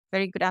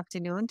Very good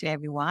afternoon to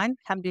everyone.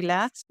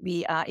 Alhamdulillah,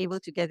 we are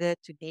able to gather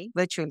today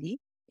virtually,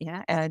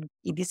 and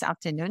in this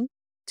afternoon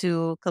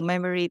to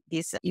commemorate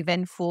this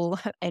eventful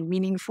and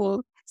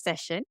meaningful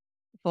session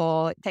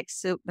for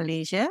TechSoup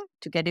Malaysia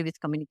together with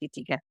Community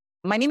Tiga.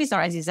 My name is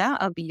Nor Aziza.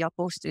 I'll be your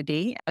host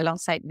today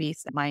alongside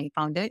with my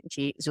founder,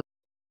 Jay Zul.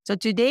 So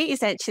today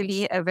is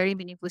actually a very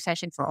meaningful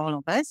session for all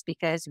of us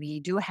because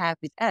we do have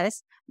with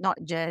us not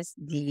just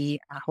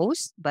the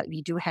host, but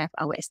we do have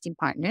our esteemed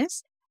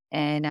partners.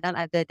 And none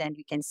other than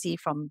we can see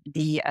from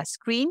the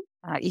screen,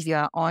 if you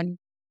are on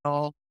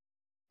your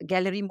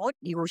gallery mode,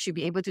 you should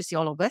be able to see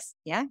all of us.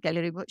 Yeah,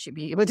 gallery mode should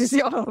be able to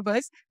see all of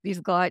us.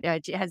 We've got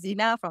Cik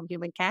Hazina from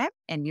Human Cap,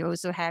 and we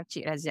also have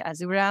Cik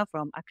Azura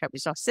from Akrab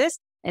Resources.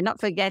 And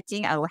not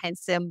forgetting our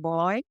handsome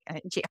boy,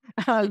 Cik,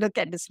 look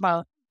at the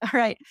smile. All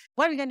right.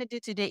 What we're going to do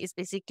today is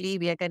basically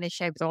we are going to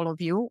share with all of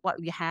you what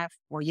we have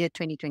for year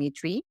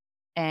 2023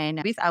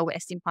 and with our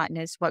esteemed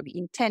partners, what we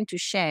intend to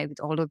share with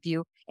all of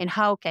you and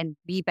how can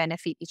we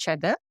benefit each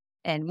other.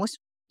 And most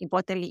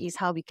importantly is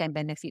how we can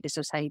benefit the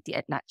society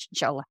at large,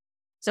 inshallah.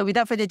 So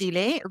without further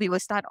delay, we will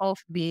start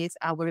off with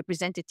our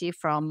representative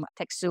from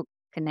TechSoup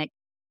Connect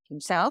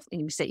himself,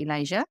 Mr.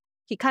 Elijah.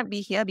 He can't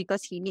be here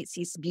because he needs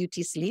his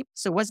beauty sleep.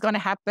 So what's going to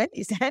happen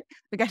is that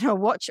we're going to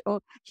watch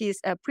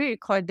his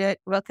pre-recorded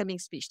welcoming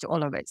speech to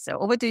all of us. So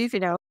over to you,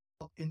 Fidel.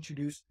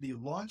 Introduce the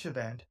launch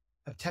event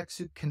of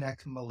TechSoup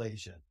Connect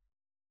Malaysia.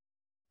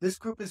 This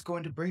group is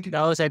going to bring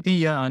together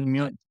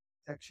unmute.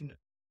 section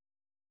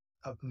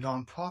of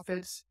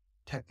nonprofits,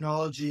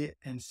 technology,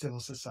 and civil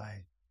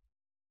society.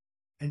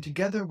 And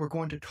together we're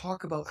going to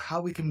talk about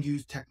how we can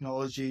use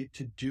technology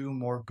to do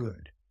more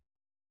good.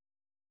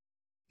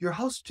 Your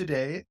hosts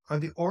today are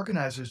the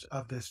organizers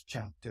of this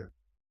chapter,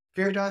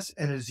 Firdaus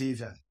and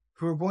Aziza,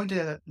 who are going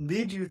to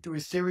lead you through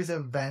a series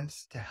of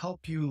events to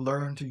help you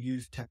learn to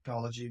use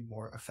technology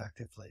more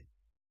effectively.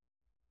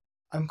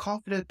 I'm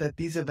confident that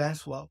these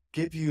events will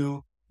give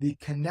you the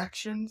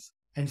connections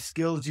and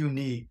skills you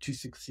need to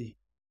succeed.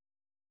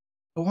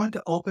 I want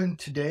to open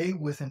today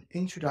with an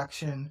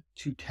introduction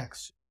to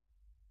TechSoup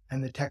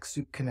and the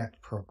TechSoup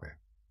Connect program.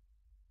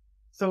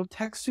 So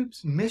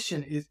TechSoup's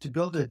mission is to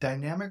build a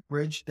dynamic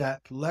bridge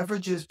that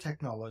leverages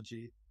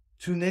technology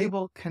to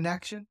enable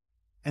connection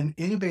and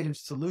innovative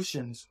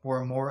solutions for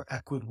a more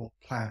equitable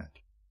planet.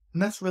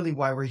 And that's really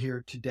why we're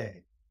here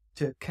today,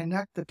 to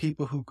connect the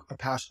people who are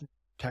passionate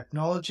about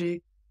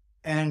technology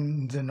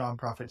and the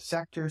nonprofit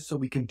sector so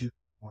we can do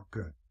more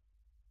good.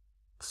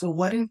 So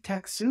what is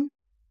TechSoup?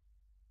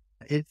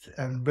 It's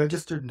a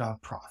registered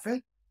nonprofit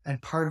and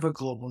part of a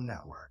global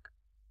network.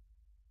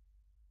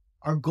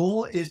 Our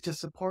goal is to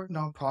support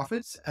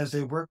nonprofits as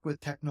they work with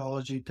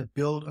technology to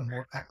build a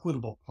more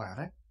equitable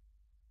planet.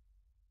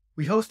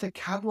 We host a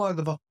catalog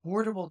of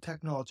affordable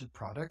technology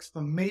products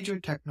from major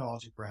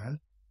technology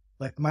brands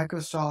like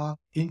Microsoft,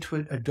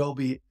 Intuit,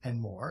 Adobe, and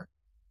more.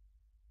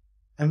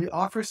 And we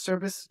offer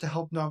services to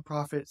help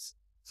nonprofits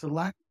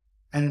select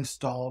and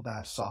install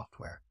that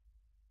software.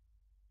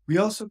 We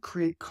also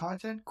create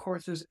content,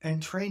 courses,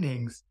 and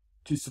trainings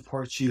to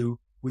support you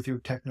with your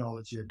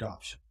technology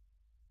adoption.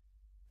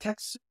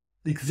 TechSoup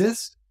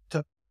exists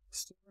to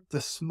serve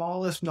the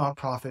smallest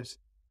nonprofits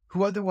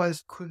who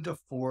otherwise couldn't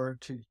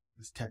afford to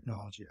use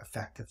technology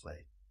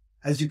effectively.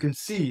 As you can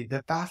see,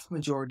 the vast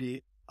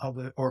majority of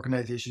the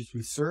organizations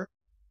we serve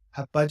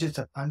have budgets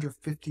of under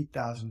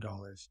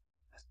 $50,000.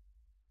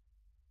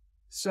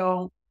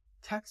 So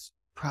TechSoup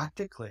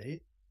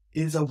practically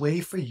is a way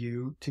for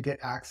you to get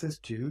access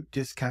to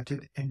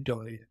discounted and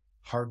donated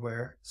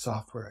hardware,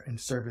 software, and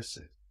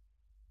services.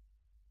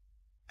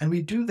 And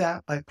we do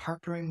that by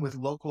partnering with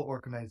local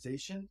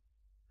organizations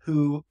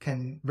who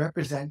can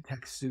represent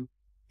TechSoup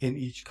in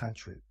each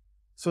country.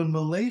 So in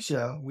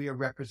Malaysia, we are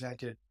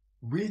represented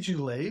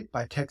regionally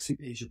by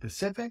TechSoup Asia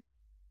Pacific,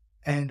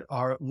 and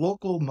our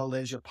local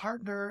Malaysia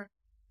partner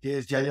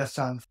is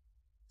Yayasan.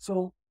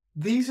 So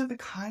these are the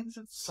kinds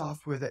of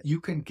software that you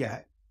can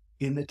get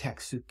in the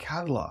TechSoup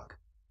catalog.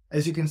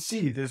 As you can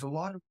see, there's a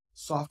lot of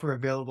software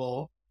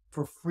available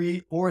for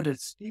free or at a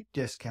steep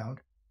discount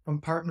from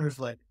partners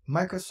like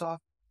Microsoft,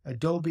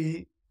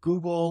 Adobe,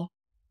 Google,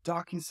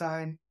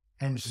 DocuSign,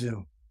 and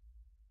Zoom.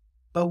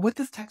 But what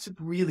does TechSoup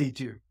really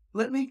do?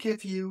 Let me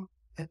give you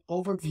an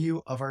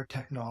overview of our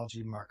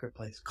technology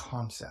marketplace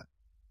concept.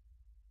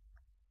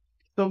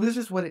 So this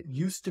is what it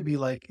used to be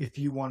like if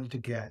you wanted to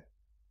get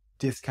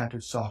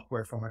discounted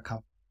software from a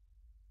company.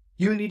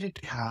 You needed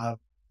to have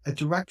a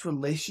direct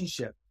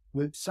relationship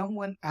with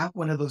someone at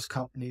one of those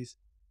companies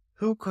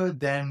who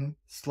could then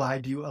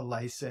slide you a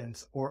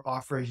license or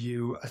offer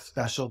you a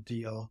special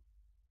deal.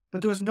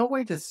 But there was no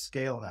way to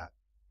scale that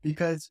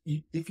because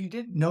if you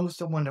didn't know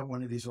someone at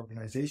one of these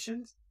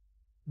organizations,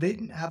 they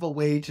didn't have a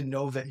way to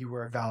know that you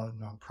were a valid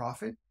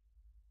nonprofit,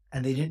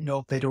 and they didn't know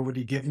if they'd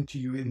already given to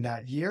you in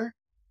that year.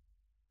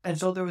 And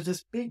so there was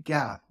this big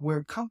gap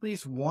where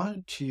companies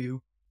wanted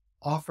to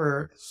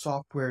offer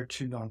software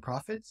to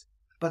nonprofits,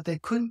 but they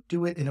couldn't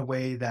do it in a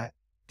way that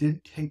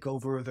didn't take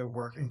over their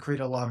work and create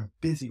a lot of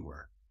busy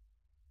work.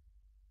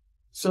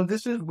 So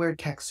this is where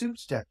TechSoup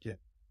stepped in.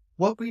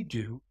 What we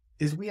do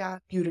is we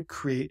ask you to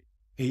create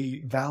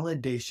a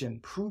validation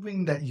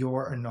proving that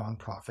you're a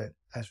nonprofit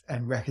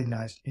and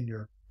recognized in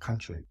your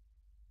country.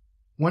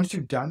 Once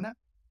you've done that,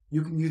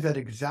 you can use that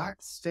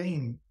exact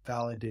same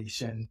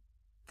validation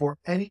for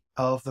any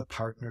of the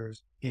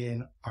partners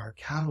in our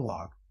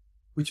catalog,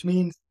 which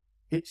means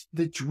it's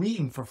the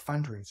dream for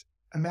fundraising.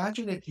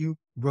 Imagine if you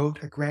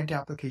wrote a grant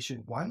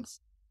application once,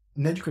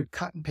 and then you could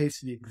cut and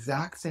paste the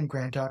exact same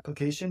grant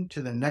application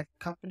to the next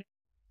company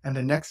and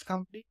the next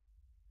company,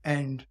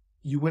 and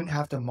you wouldn't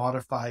have to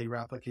modify your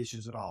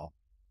applications at all.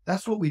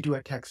 That's what we do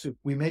at TechSoup.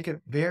 We make it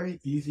very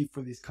easy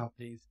for these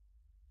companies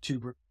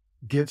to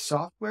give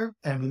software,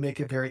 and we make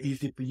it very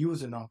easy for you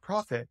as a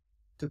nonprofit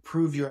to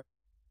prove your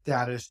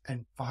status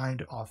and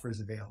find offers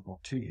available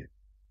to you.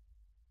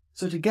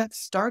 So to get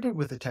started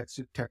with the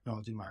TechSoup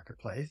Technology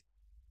Marketplace,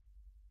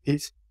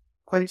 it's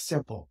quite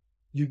simple.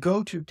 You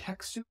go to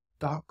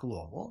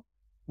TechSoup.global,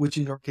 which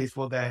in your case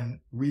will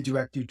then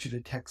redirect you to the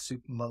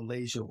TechSoup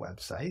Malaysia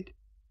website.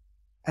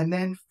 And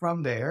then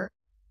from there,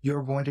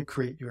 you're going to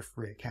create your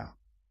free account.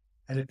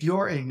 And if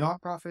you're a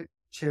nonprofit,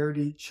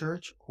 charity,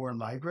 church, or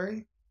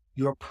library,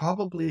 you're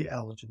probably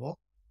eligible.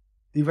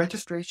 The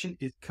registration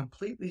is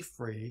completely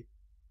free.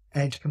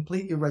 And to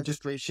complete your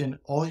registration,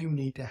 all you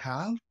need to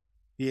have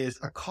is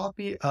a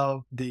copy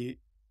of the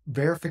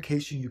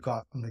verification you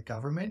got from the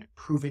government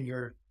proving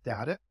your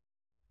data,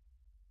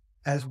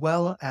 as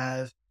well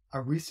as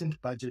a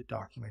recent budget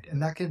document. And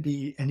that can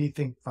be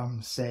anything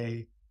from,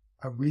 say,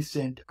 a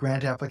recent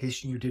grant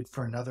application you did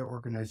for another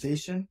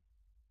organization,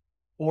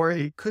 or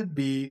it could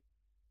be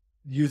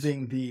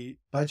using the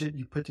budget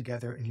you put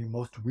together in your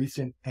most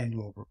recent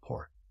annual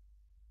report.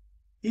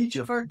 Each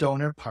of our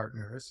donor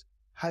partners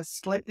has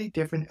slightly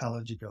different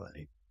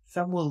eligibility.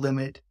 Some will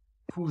limit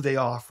who they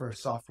offer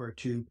software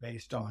to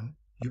based on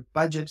your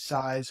budget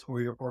size or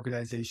your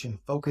organization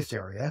focus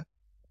area.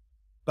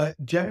 But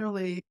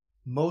generally,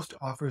 most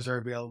offers are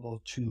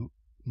available to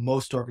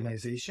most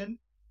organizations,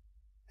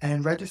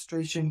 and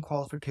registration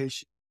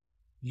qualification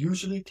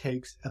usually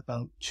takes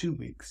about 2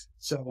 weeks.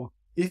 So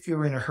if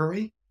you're in a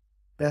hurry,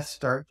 best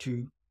start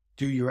to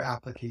do your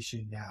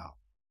application now.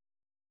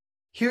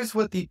 Here's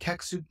what the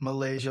TechSoup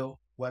Malaysia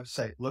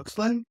website looks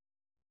like.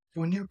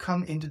 When you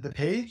come into the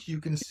page, you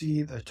can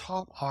see the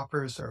top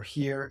offers are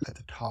here at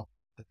the top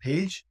of the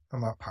page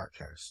from our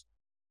partners.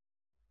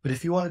 But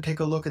if you want to take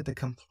a look at the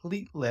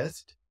complete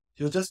list,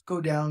 you'll just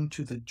go down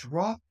to the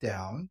drop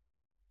down,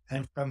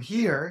 and from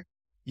here,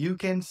 you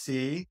can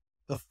see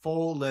the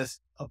full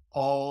list of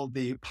all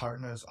the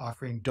partners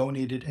offering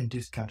donated and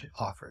discounted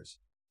offers.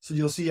 So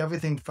you'll see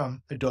everything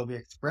from Adobe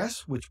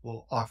Express, which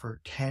will offer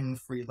 10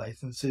 free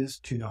licenses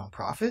to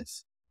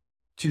nonprofits,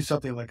 to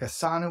something like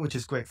Asana, which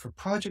is great for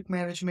project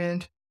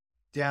management,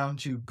 down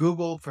to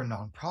Google for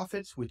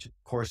nonprofits, which of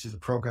course is a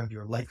program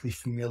you're likely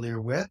familiar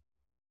with,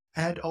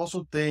 and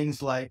also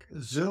things like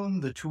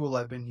Zoom, the tool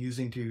I've been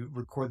using to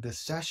record this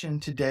session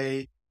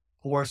today,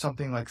 or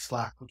something like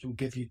Slack, which will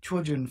give you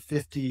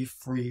 250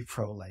 free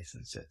pro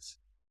licenses.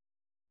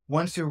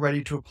 Once you're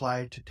ready to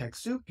apply to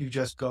TechSoup, you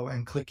just go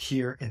and click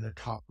here in the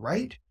top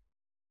right,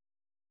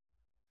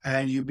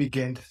 and you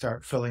begin to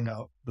start filling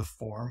out the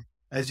form.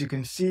 As you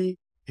can see,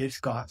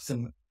 it's got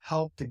some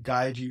help to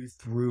guide you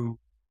through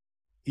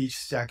each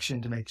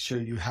section to make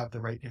sure you have the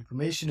right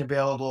information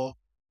available,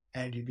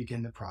 and you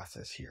begin the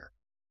process here.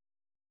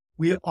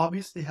 We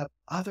obviously have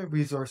other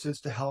resources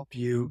to help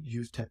you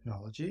use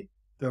technology.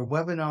 There are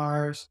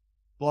webinars,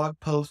 blog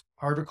posts,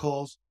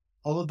 articles.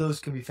 All of those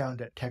can be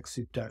found at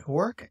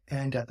TechSoup.org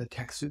and at the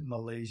TechSoup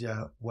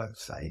Malaysia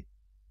website.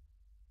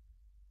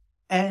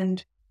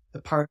 And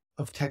the part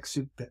of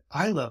TechSoup that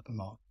I love the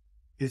most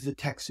is the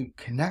TechSoup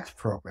Connect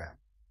program.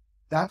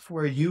 That's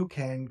where you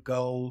can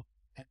go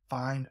and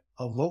find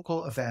a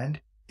local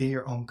event in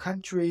your own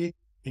country,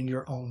 in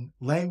your own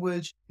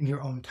language, in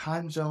your own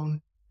time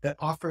zone that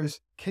offers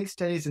case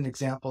studies and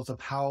examples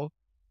of how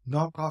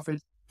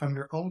nonprofits from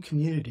your own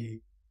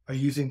community are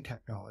using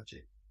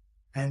technology.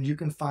 And you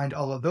can find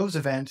all of those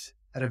events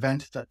at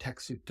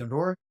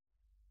events.techsoup.org.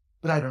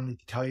 But I don't need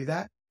to tell you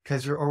that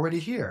because you're already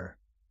here.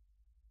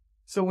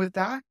 So with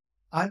that,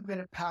 I'm going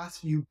to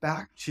pass you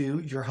back to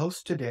your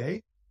host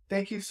today.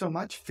 Thank you so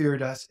much,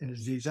 Firdaus and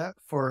Aziza,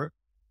 for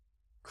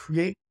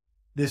creating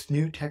this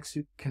new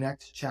TechSoup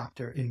Connect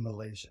chapter in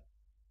Malaysia.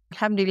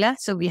 Alhamdulillah.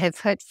 So we have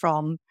heard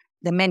from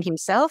the man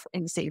himself,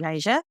 Mr.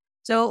 Elijah.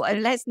 So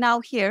let's now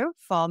hear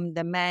from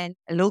the man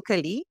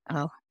locally,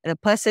 the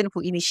person who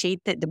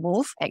initiated the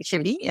move,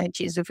 actually,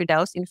 Chizu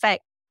Firdaus. In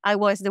fact, I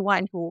was the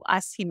one who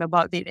asked him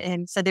about it,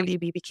 and suddenly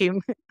we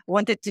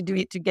wanted to do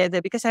it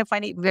together because I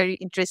find it very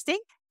interesting.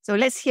 So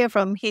let's hear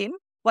from him.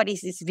 What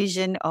is his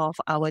vision of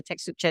our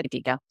TechSoup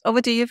charity?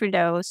 Over to you,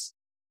 Firdaus.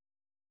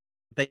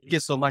 Thank you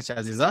so much,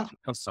 Aziza.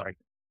 I'm sorry.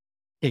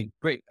 Hey,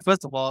 great.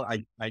 First of all,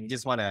 I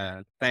just want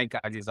to thank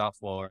Aziza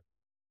for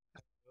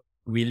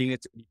willing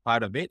to be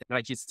part of it.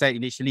 Like she said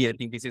initially, I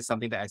think this is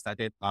something that I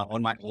started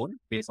on my own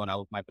based on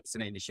my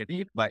personal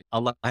initiative, but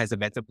Allah has a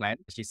better plan.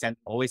 She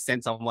always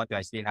sends someone to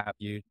actually help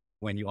you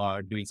when you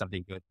are doing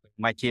something good. In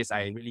my case,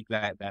 I'm really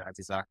glad that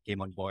Aziza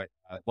came on board,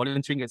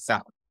 volunteering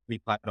herself to be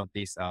part of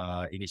this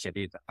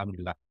initiative.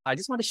 Alhamdulillah. I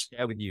just want to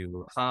share with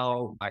you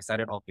how I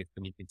started off with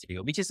Community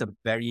NGO, which is a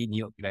very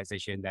new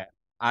organization that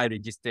I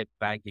registered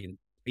back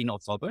in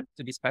October,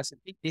 to be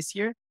specific, this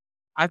year.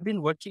 I've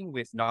been working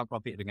with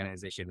nonprofit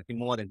organizations I think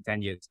more than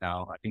 10 years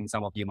now. I think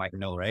some of you might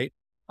know, right?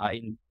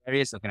 In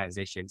various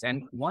organizations.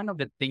 And one of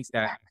the things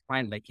that I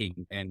find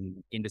lacking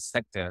in the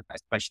sector,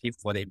 especially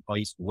for the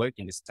employees who work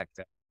in this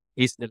sector,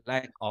 is the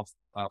lack of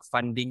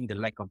funding, the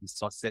lack of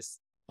resources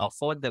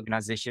for the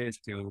organizations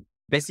to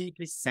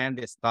basically send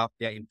their staff,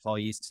 their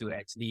employees to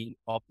actually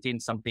obtain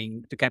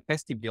something to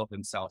capacity build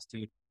themselves,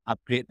 to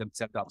upgrade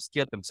themselves, to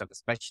upskill themselves,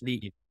 especially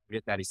in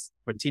area that is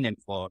pertinent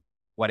for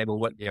whatever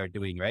work they are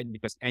doing, right?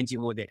 Because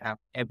NGO,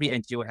 every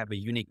NGO have a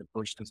unique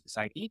approach to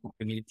society, to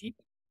community.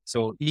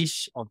 So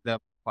each of them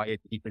require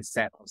a different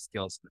set of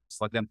skills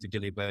for them to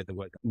deliver the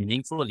work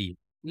meaningfully.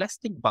 Let's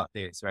think about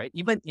this, right?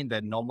 Even in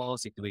the normal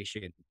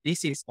situation,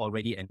 this is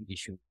already an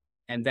issue.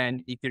 And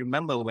then if you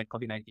remember when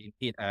COVID-19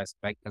 hit us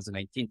back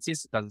 2019,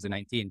 since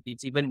 2019,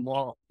 it's even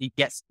more, it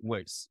gets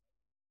worse.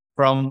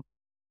 From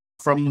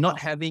not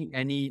having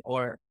any,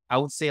 or I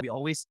would say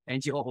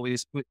NGO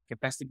always put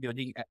capacity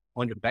building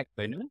on the back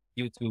burner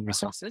due to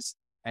resources.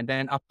 And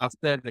then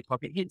after the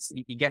COVID hits,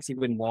 it gets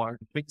even more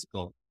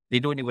critical. They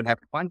don't even have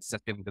funds to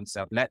sustain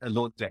themselves, let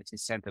alone to actually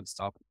send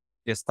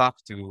their staff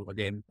to, or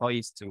their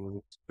employees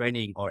to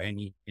training or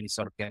any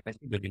sort of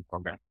capacity building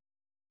program.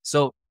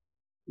 So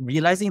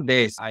realizing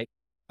this,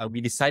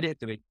 we decided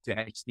to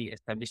actually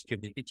establish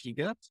Community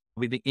Trigger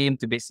with the aim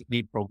to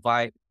basically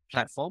provide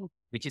platform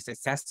which is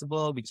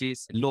accessible, which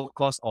is low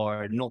cost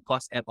or no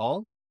cost at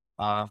all,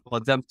 for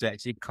them to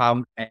actually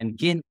come and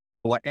gain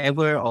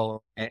whatever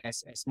or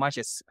as much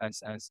as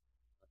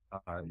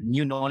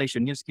new knowledge or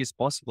new skills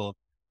possible,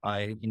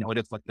 in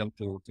order for them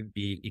to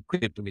be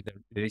equipped with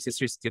the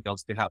necessary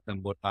skills to help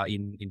them work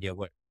in their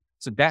work.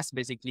 So that's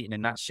basically in a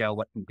nutshell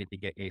what Community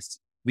Trigger is.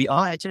 We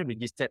are actually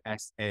registered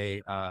as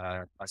a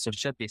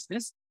social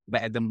business,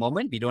 but at the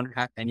moment we don't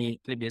have any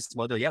business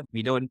model yet.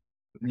 We don't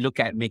look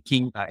at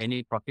making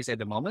any profits at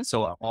the moment.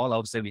 So all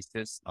our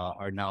services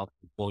are now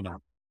bonus.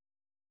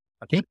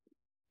 Okay.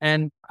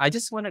 And I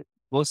just want to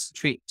go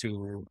straight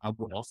to our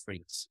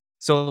offerings.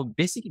 So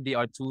basically, there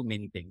are two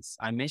main things.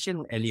 I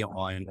mentioned earlier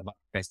on about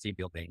capacity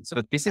building.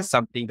 So this is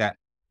something that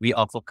we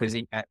are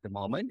focusing at the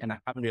moment. And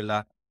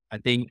alhamdulillah, I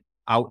think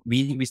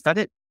we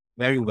started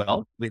very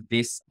well with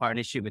this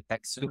partnership with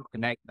TechSoup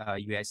Connect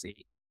USA.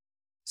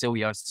 So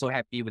we are so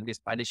happy with this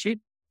partnership.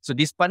 So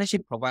this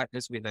partnership provides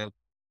us with a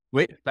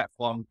great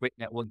platform, great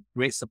network,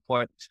 great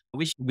support,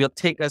 which will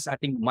take us, I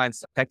think,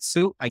 months.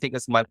 TechSoup, I take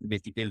us months to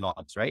basically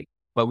launch, right?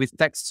 But with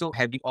TechSoup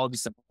having all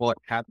this support,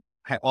 have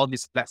all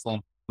this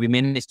platform, we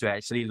managed to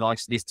actually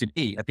launch this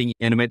today, I think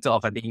in a matter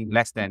of, I think,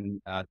 less than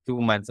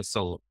 2 months or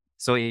so.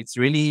 So it's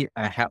really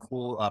a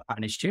helpful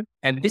partnership.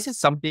 And this is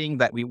something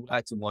that we would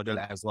like to model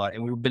as well.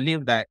 And we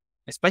believe that,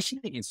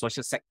 especially in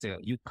social sector,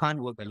 you can't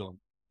work alone.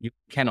 You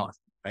cannot,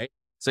 right?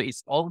 So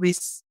it's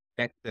always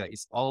better.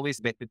 It's always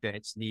better to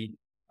actually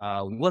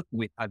work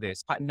with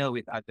others, partner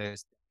with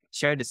others,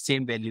 share the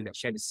same value,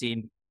 share the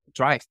same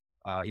drive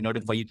in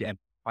order for you to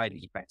amplify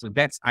the impact. So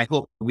that's, I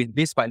hope, with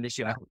this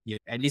partnership, I hope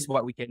at least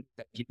what we can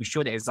to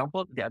show the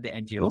example to the other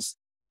NGOs,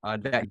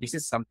 that this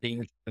is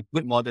something, a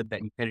good model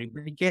that you can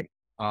replicate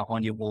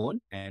on your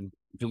own and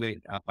do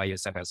it by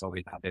yourself as well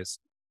with others.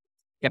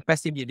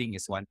 Capacity building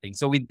is one thing.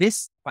 So with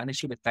this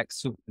partnership with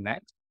TechSoup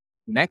Connect,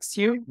 next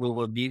year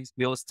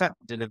we'll start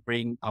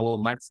delivering our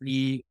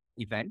monthly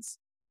events.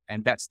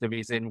 And that's the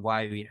reason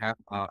why we have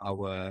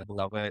our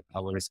beloved,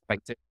 our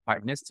respected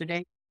partners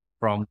today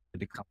from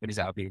the companies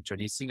that I'll be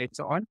introducing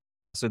later on.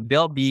 So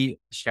they'll be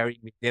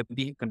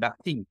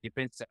conducting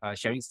different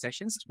sharing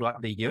sessions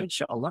throughout the year,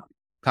 inshallah,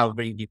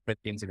 covering different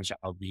things which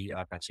I'll be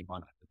touching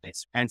on after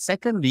this. And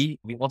secondly,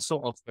 we also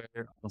offer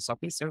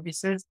consulting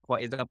services. For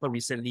example,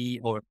 recently,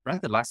 or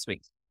rather last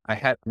week, I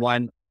had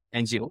one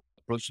NGO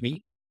approach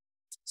me.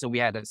 So we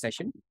had a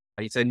session.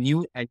 It's a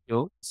new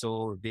NGO.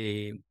 So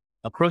they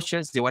approached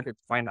us. They wanted to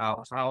find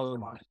out how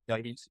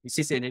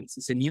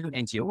it's a new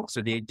NGO.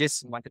 So they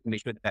just wanted to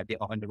make sure that they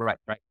are on the right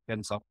track in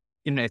terms of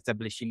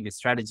establishing the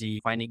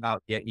strategy, finding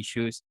out their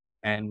issues,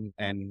 and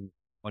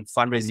on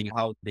fundraising,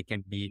 how they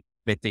can be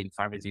better in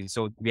fundraising.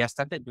 So we have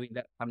started doing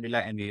that, alhamdulillah,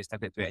 and we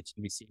started to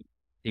actually receive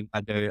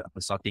other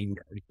consulting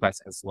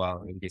requests as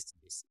well in this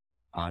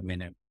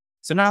manner.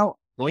 So now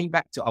going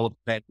back to our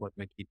plan for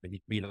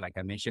 2023, like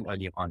I mentioned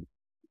earlier on.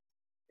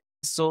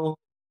 So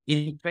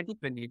in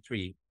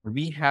 2023,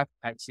 we have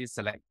actually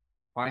selected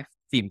 5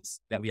 themes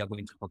that we are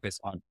going to focus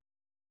on.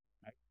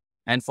 Right?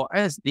 And for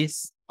us,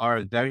 these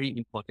are very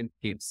important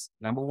themes.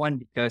 Number one,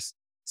 because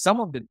some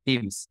of the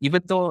themes,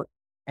 even though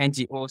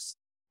NGOs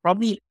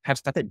probably have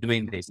started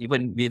doing this,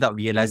 even without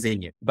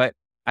realizing it, but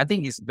I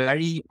think it's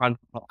very, I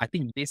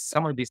think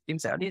some of these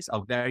themes at least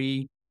are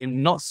very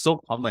not so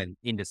common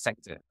in the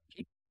sector.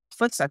 Okay?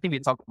 First, I think we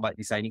talk about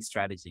designing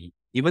strategy.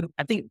 Even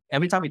I think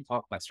every time we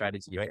talk about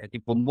strategy, right? I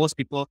think for most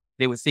people,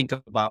 they would think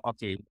about,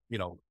 okay,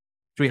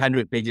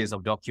 300 pages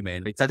of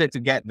document. It started to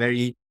get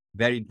very,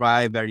 very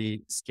dry,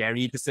 very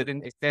scary to a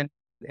certain extent.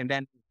 And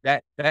then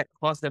that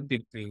caused them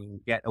to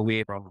get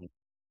away from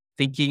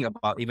thinking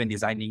about even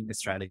designing the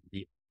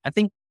strategy.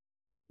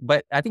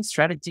 But I think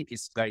strategy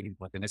is very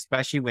important,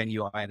 especially when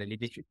you are in a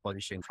leadership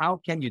position. How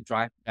can you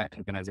drive that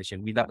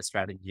organization without a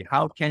strategy?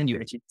 How can you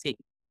actually take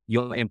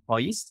your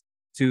employees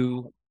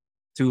to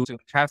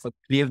have a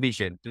clear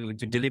vision, to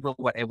deliver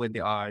whatever they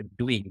are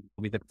doing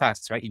with the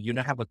tasks, right? If you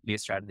don't have a clear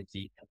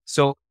strategy.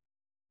 So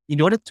in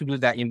order to do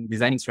that, in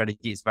designing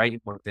strategy is very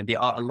important. There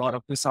are a lot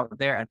of tools out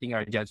there. I think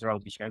our judge will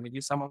be sharing with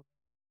you some of.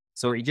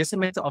 So it's just a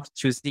matter of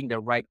choosing the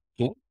right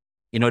tool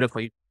in order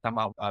for you to come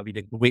out with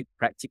a great,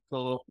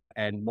 practical,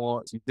 and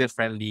more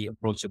user-friendly,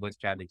 approachable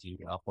strategy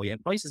for your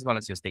employees as well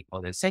as your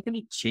stakeholders.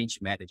 Secondly, change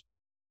management.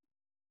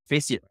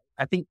 Face it,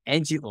 I think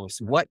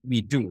NGOs, what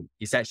we do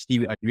is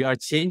actually we are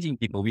changing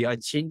people, we are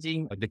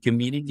changing the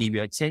community, we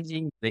are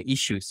changing the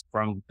issues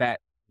from bad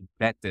to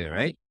better,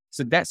 right?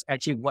 So that's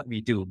actually what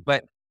we do.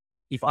 But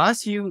if I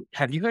ask you,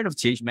 have you heard of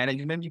change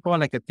management before,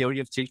 like a theory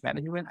of change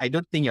management? I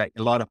don't think like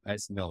a lot of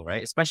us know,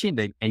 right? Especially in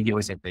the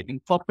NGO sector.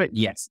 In corporate,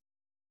 yes.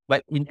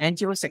 But in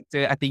NGO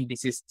sector, I think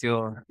this is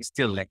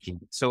still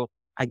lacking. So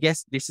I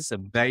guess this is a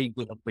very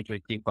good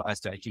opportunity for us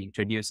to actually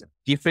introduce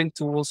different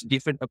tools,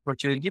 different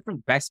approaches,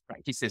 different best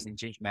practices in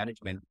change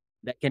management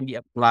that can be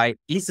applied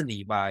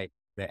easily by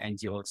the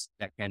NGOs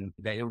that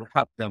will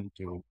help them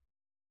to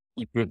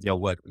improve their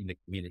work in the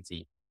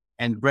community.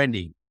 And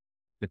branding.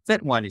 The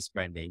third one is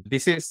branding.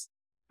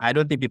 I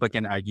don't think people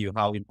can argue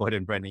how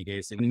important branding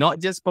is, and not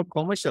just for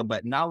commercial,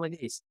 but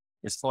nowadays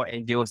it's for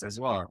NGOs as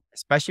well.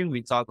 Especially when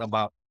we talk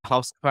about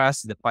how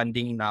scarce the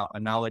funding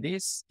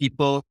nowadays.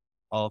 People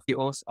or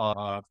NGOs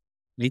are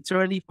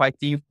literally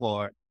fighting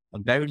for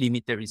very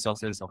limited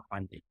resources of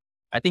funding.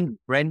 I think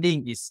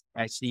branding is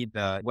actually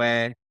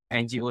where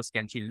NGOs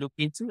can actually look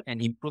into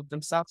and improve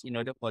themselves in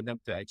order for them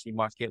to actually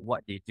market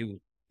what they do.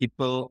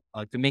 To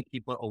make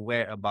people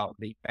aware about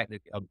the impact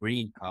that they are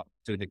bringing out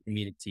to the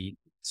community.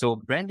 So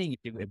branding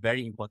is a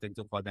very important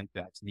tool for them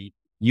to actually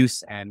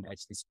use and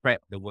actually spread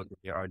the work that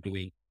they are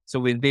doing. So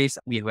with this,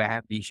 we will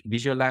have the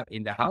Visual Lab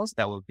in the house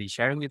that will be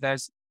sharing with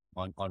us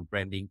on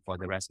branding for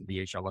the rest of the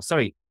year, inshallah.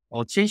 Sorry,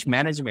 on change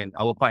management,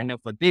 our partner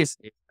for this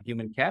is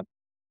Human Cap,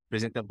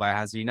 presented by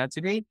Hazrina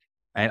today.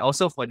 And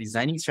also for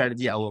designing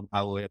strategy, our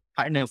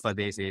partner for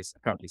this is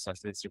currently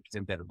resources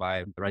represented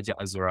by Raja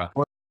Azura.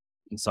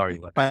 I'm sorry,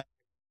 but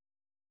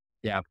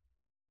yeah.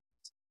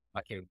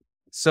 Okay.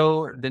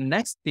 So the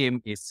next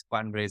theme is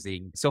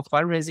fundraising. So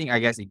fundraising, I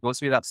guess it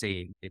goes without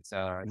saying, it's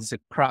a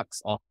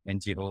crux of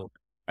NGO,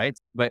 right?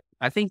 But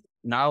I think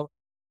now,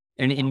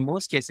 and in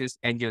most cases,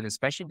 NGOs,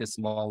 especially the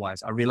small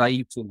ones, are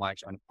relying too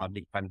much on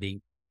public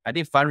funding. I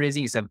think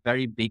fundraising is a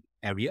very big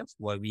area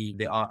where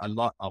there are a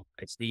lot of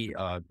actually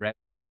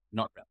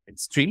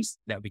streams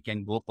that we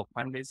can go for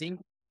fundraising.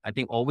 I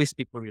think always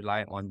people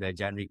rely on the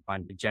generic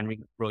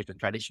approach, the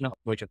traditional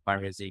approach of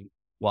fundraising,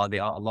 while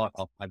there are a lot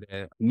of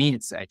other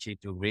means actually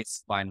to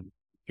raise fund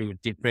through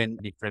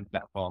different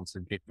platforms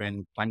and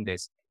different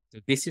funders. So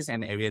this is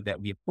an area that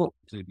we hope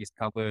to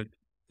discover,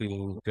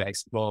 to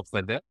explore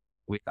further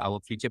with our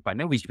future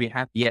partner, which we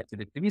have yet to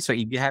determine. So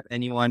if you have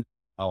anyone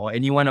or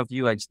any one of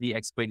you actually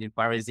expert in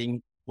fundraising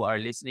who are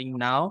listening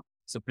now,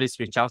 so please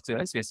reach out to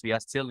us, because we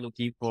are still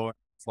looking for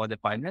the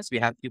partners. We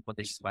have few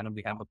potential partners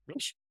we have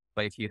approached,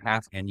 but if you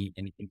have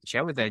anything to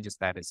share with us,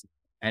 just let us.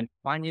 And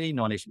finally,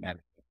 knowledge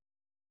management.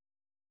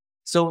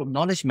 So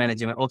knowledge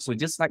management also,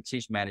 just like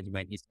change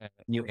management, is a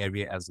new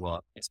area as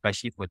well,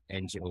 especially for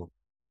NGO.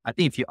 I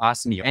think if you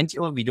ask me,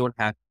 NGO,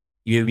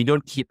 we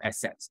don't keep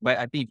assets, but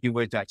I think if you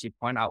were to actually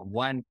point out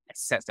one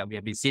asset that we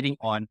have been sitting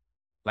on,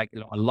 like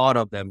a lot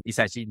of them, is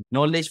actually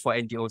knowledge for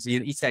NGOs.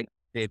 It's like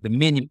the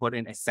main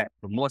important asset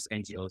for most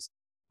NGOs.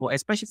 Well,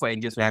 especially for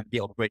NGOs who have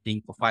been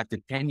operating for 5 to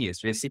 10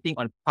 years, we're sitting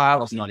on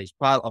pile of knowledge,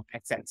 pile of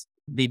assets.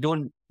 They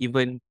don't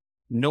even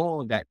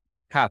know that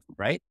have,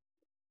 right?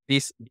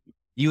 This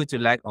due to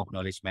lack of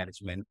knowledge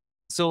management.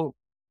 So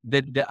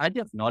the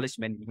idea of knowledge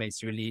management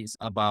is really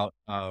about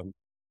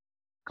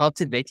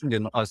capturing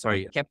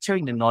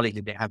the knowledge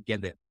that they have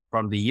gathered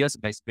from the years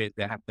of experience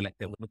they have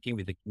collected working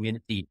with the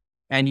community,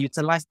 and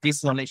utilize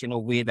this knowledge in a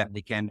way that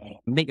they can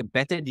make a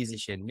better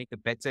decision,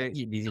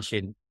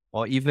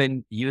 or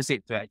even use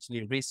it to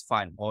actually raise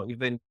fund, or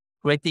even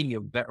creating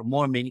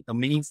a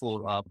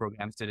meaningful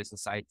programs to the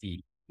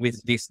society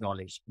with this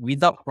knowledge.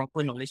 Without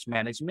proper knowledge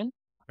management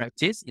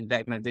practice in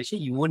that organization,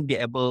 you won't be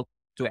able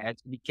to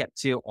actually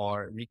capture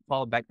or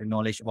recall back the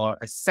knowledge or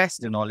assess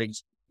the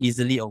knowledge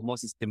easily or more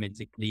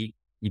systematically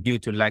due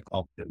to lack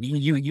of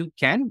you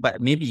can,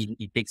 but maybe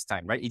it takes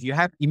time, right?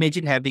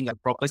 Imagine having a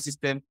proper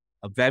system,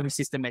 a very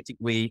systematic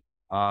way,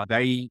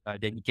 very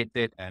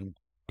dedicated and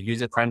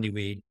user-friendly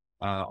way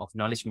of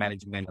knowledge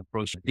management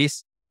approach.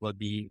 This will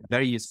be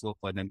very useful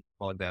for them,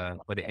 for the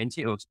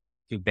NGOs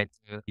to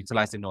better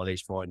utilize the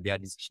knowledge for their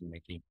decision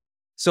making.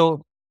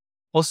 So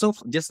also,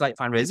 just like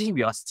fundraising,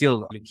 we are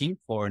still looking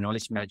for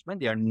knowledge management.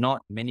 There are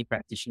not many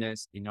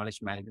practitioners in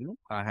knowledge management,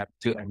 I have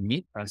to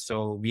admit.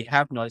 So we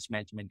have Knowledge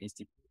Management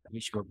Institute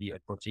which will be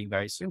approaching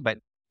very soon. But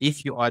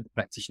if you are the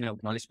practitioner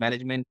of knowledge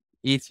management,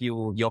 if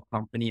your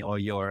company or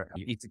your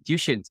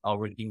institutions are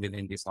working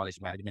within this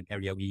knowledge management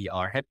area, we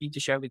are happy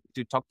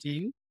to talk to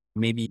you.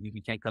 Maybe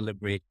we can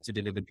collaborate to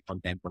deliver the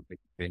content for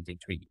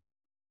 2023.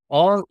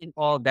 All in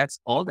all, that's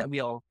all that we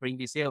are offering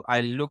this year.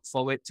 I look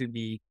forward to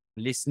be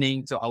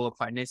listening to our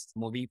partners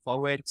moving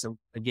forward. So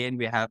again,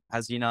 we have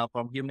Hazina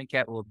from Human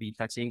Cap will be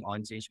touching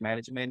on change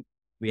management.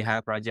 We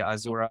have Raja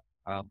Azura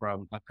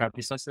from Craft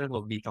Resources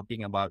will be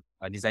talking about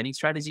designing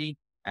strategy.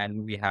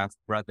 And we have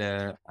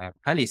Brother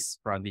Khalis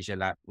from Visual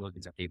Lab will be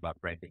talking about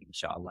branding,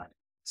 inshallah.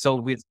 So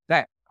with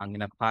that, I'm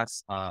going to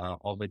pass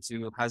over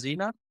to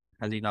Hazina.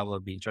 Hazina will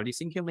be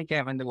introducing Human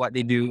Cap and what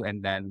they do,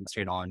 and then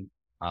straight on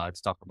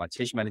to talk about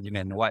change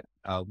management and what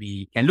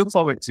we can look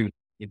forward to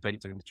in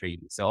 2023.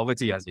 So over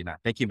to you, Hazina.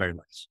 Thank you very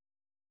much.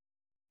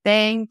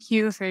 Thank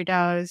you,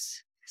 Firdaus.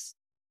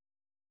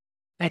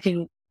 I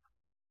think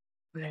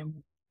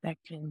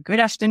good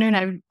afternoon.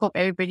 I hope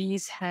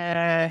everybody's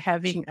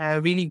having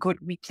a really good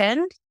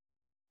weekend.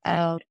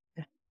 I'll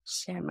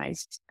share my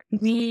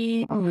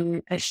screen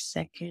in a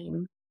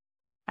second.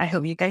 I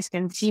hope you guys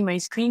can see my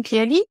screen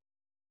clearly.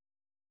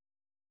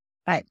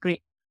 Right,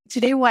 great.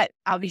 Today, what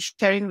I'll be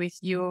sharing with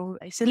you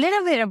is a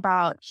little bit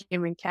about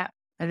Human Cap,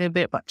 a little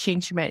bit about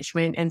change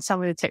management and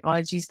some of the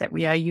technologies that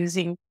we are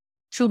using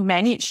to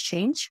manage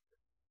change.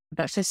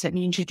 But first, let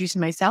me introduce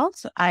myself.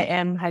 So I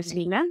am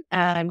Hazlina.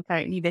 I'm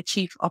currently the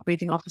Chief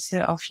Operating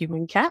Officer of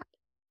Human Cap.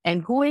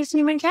 And who is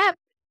Human Cap?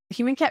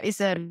 Human Cap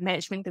is a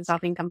management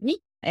consulting company,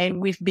 and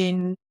we've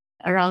been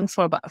around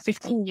for about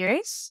 15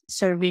 years,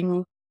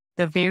 serving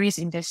the various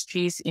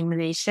industries in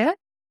Malaysia.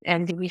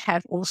 And we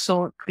have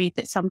also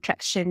created some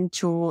traction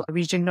to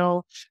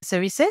regional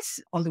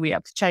services all the way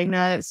up to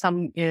China,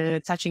 some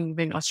touching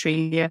even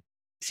Australia,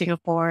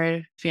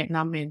 Singapore,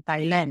 Vietnam, and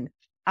Thailand.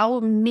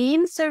 Our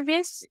main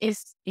service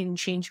is in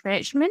change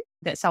management.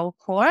 That's our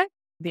core.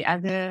 The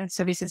other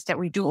services that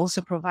we do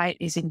also provide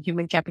is in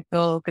human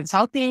capital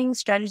consulting,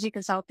 strategy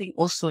consulting,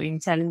 also in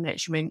talent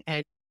management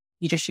and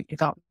leadership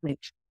development.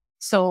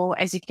 So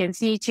as you can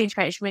see, change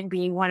management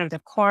being one of the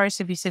core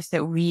services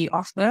that we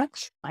offer,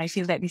 I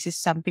feel that this is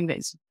something that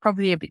is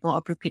probably a bit more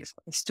appropriate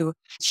for us to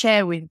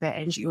share with the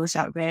NGOs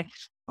out there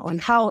on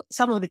how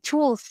some of the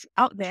tools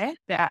out there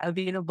that are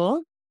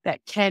available that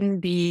can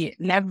be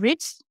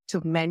leveraged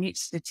to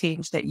manage the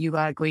change that you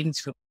are going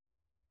through.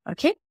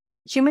 Okay.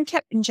 Human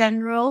Cap in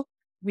general,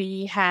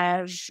 we've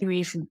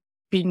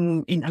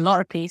been in a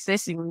lot of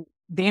places in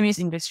various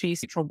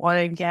industries, from oil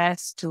and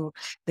gas to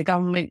the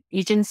government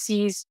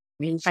agencies,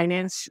 in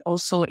finance,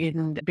 also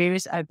in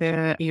various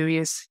other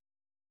areas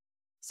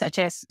such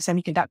as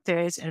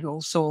semiconductors and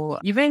also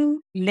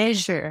even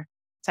leisure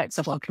types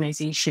of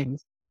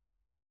organizations.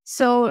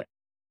 So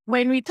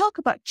when we talk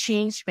about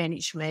change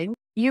management,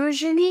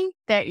 usually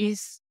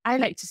I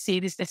like to say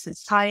this, there's a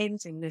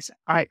science and there's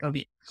art of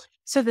it.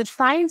 So the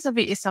science of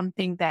it is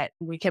something that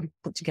we can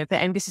put together.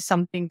 And this is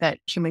something that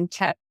Human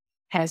Cap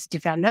has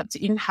developed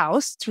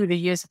in-house through the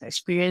years of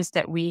experience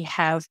that we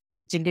have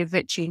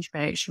delivered change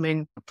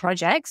management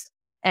projects.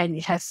 And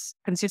it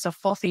consists of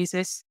 4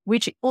 phases,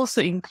 which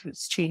also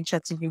includes change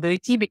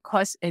sustainability,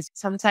 because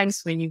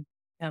sometimes when you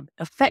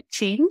affect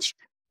change,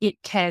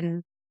 it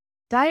can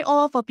die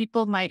off or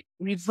people might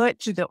revert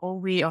to the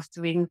old way of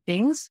doing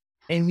things.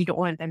 And we don't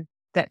want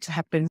that to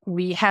happen.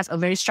 We have a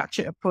very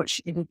structured approach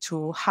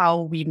into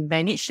how we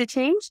manage the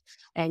change.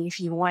 And if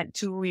you want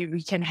to,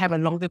 we can have a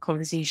longer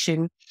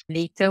conversation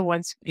later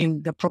once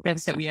in the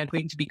programs that we are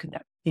going to be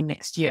conducting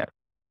next year.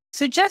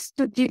 So just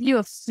to give you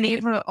a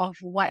flavor of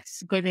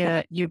what's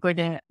you're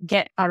gonna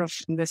get out of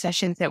the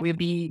sessions that we'll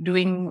be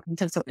doing in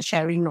terms of the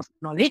sharing of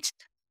knowledge.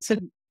 So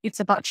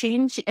it's about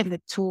change and the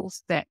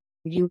tools that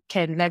you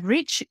can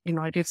leverage in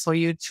order for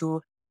you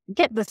to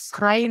get the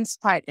science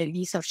part, at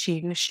least, of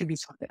change to be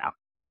sorted out.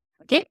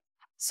 Okay.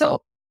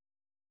 So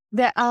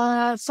there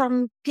are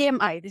from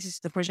PMI, this is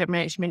the Project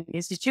Management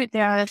Institute,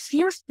 there are a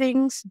few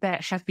things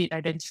that have been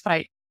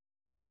identified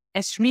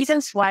as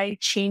reasons why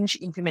change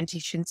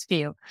implementations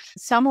fail.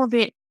 Some of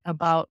it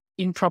about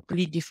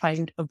improperly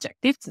defined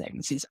objectives, like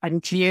this is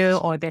unclear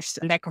or there's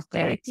a lack of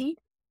clarity.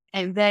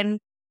 And then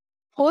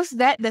post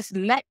that, there's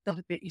lack of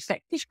the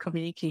effective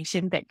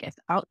communication that gets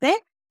out there.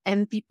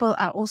 And people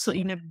are also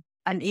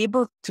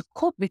unable to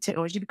cope with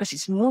technology because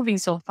it's moving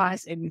so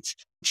fast and it's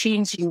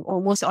changing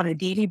almost on a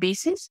daily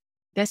basis.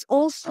 There's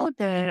also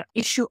the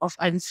issue of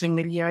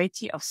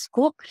unfamiliarity of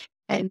scope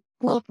and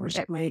poor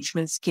project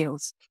management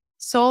skills.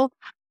 So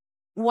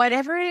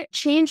whatever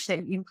change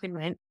that you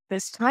implement, the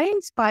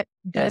science part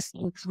does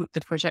include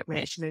the project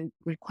management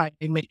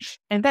requirement.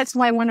 And that's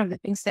why one of the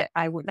things that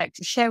I would like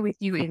to share with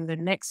you in the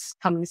next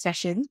coming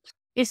session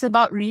is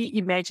about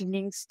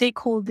reimagining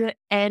stakeholder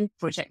and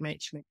project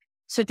management.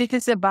 So this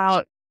is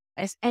about,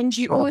 as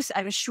NGOs,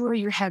 I'm sure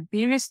you have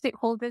various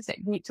stakeholders that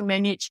you need to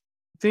manage,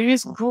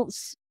 various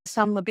groups,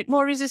 some a bit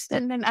more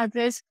resistant than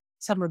others,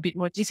 some a bit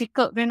more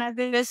difficult than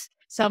others.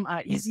 some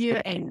are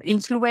easier and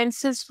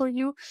influencers for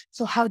you.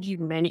 So how do you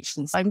manage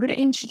this? I'm going to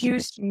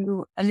introduce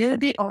you a little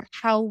bit of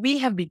how we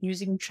have been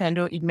using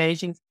Trello in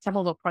managing some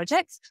of our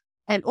projects,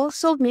 and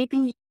also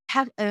maybe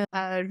have a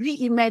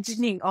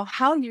reimagining of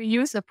how you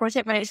use a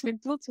project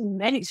management tool to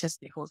manage your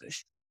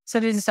stakeholders. So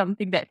this is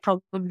something that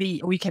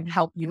probably we can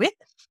help you with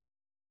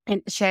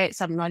and share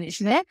some knowledge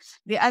there.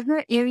 The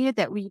other area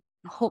that we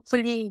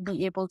hopefully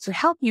be able to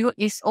help you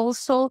is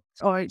also,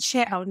 or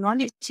share our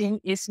knowledge in,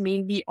 is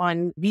mainly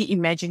on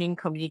reimagining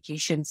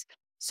communications.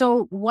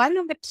 So one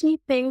of the key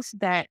things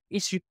that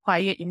is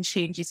required in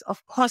change is,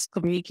 of course,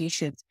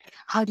 communications.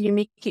 How do you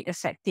make it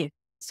effective?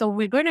 So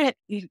we're going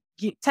to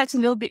touch a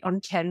little bit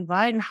on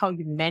Canva and how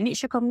you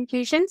manage your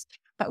communications,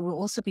 but we'll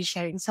also be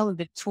sharing some of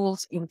the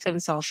tools in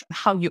terms of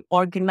how you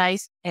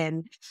organize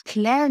and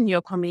plan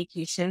your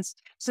communications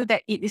so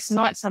that it is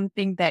not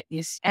something that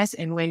is as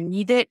and when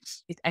needed.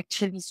 It's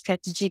actually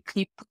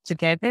strategically put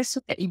together so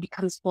that it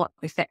becomes more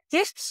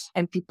effective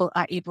and people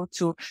are able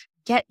to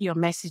get your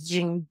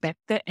messaging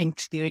better and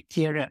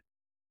clearer.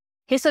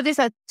 Okay, so these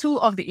are two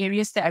of the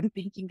areas that I'm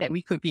thinking that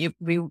we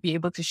will be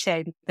able to share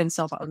in terms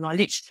of our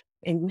knowledge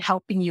in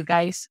helping you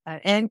guys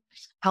and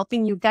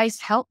helping you guys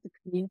help the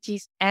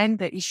communities and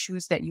the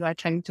issues that you are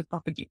trying to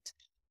propagate.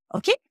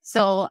 Okay,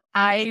 so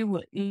I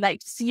would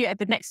like to see you at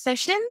the next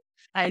session.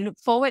 I look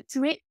forward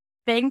to it.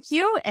 Thank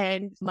you.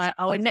 And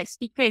our next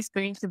speaker is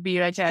going to be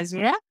Raja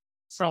Azura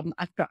from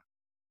Accra.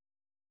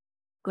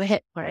 Go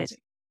ahead, Raja.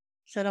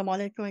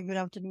 Assalamualaikum and good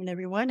afternoon,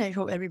 everyone. I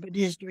hope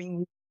everybody is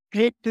doing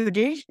great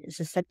today. It's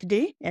a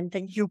Saturday, and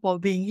thank you for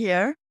being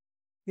here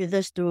with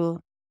us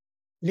to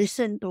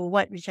listen to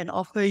what we can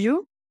offer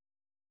you.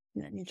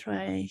 Let me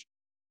try.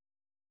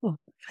 Oh,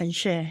 I can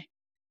share.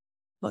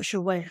 Not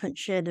sure why I can't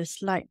share the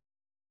slide.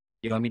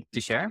 You want me to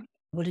share?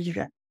 Boleh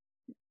juga.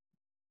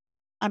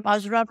 I'm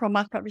Azra from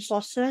Market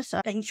Resources.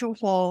 Thank you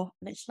for,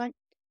 next slide.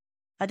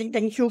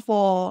 Thank you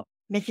for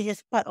making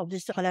us part of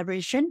this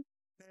collaboration.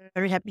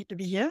 Very happy to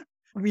be here.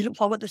 We look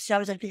forward to see how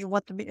exactly you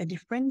want to make a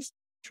difference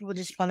through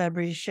this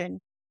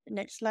collaboration.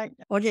 Next slide.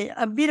 Okay,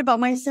 a bit about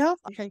myself.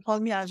 You can call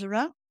me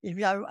Azura.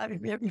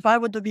 If I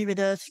were to be with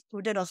a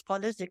student or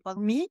scholars, they call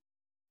me.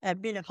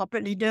 I've been a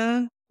corporate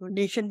leader, to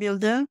nation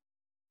builder,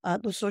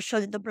 to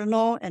social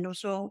entrepreneur, and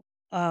also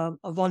a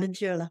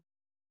volunteer.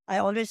 I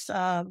always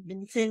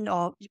been seen,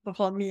 or people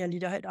call me a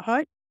leader at the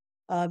heart.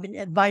 Been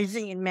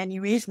advising in many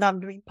ways. Now I'm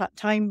doing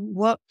part-time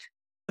work,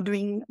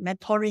 doing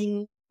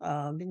mentoring,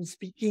 been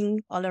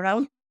speaking all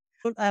around.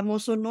 I'm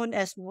also known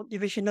as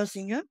motivational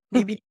singer.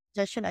 Maybe in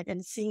the session I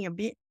can sing a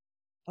bit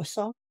or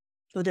song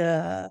to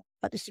the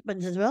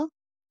participants as well.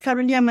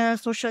 Currently, I'm a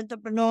social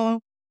entrepreneur,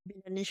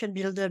 been a nation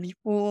builder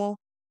before.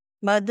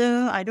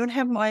 Mother, I don't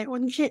have my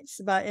own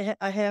kids, but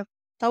I have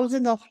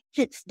thousands of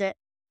kids that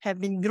have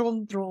been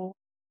grown through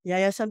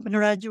Yayasan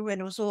Peneraju,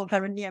 and also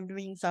currently I'm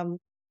doing some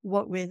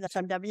work with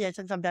Samdabi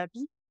and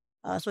Samdabi.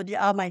 So they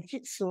are my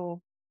kids,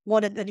 so more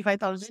than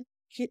 25,000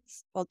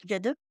 kids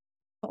altogether.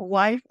 A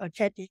wife, a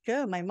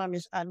caretaker. My mom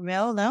is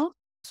unwell now,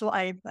 so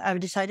I've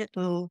decided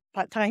to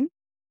part-time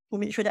to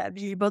make sure that I'll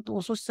be able to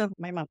also serve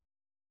my mom.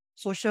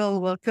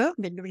 Social worker,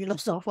 been doing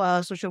lots of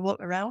social work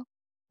around,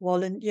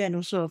 volunteer, and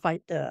also a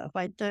fighter. A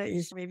fighter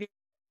is, maybe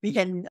we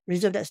can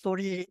reserve that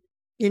story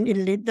in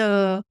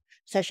later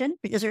session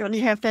because we only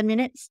have 10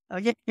 minutes.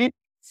 Okay,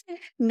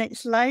 next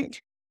slide.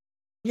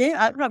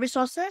 Yeah, Accra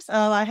Resources.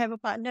 I have a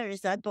partner,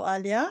 is Dato'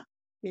 Alia.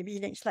 Maybe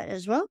next slide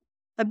as well.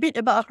 A bit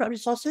about Accra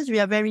Resources. We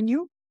are very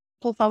new,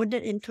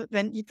 co-founded in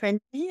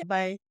 2020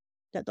 by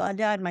Dato'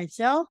 Alia and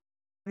myself.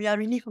 We are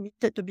really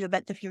committed to build a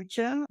better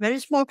future. Very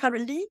small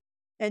currently,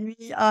 and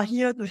we are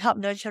here to help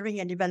nurturing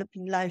and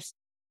developing lives.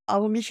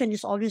 Our mission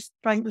is always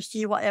trying to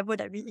see whatever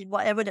that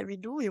we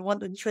do, we want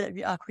to ensure that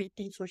we are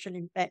creating social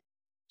impact.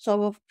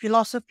 So our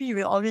philosophy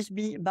will always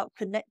be about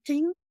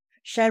connecting,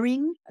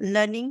 sharing,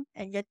 learning,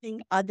 and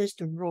getting others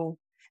to grow.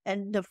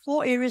 And the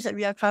 4 areas that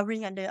we are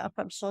covering under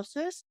Accra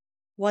Resources,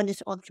 one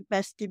is on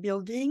capacity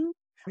building.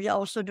 We are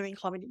also doing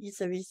community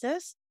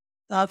services,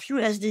 a few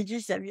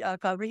SDGs that we are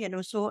covering, and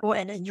also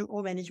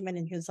NGO management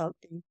and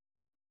consulting.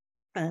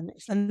 And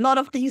a lot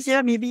of things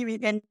here. Maybe we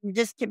can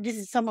just keep, this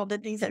is some of the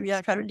things that we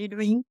are currently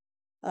doing.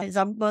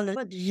 Example,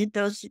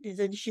 digital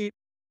citizenship,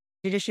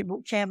 leadership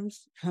boot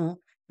camps,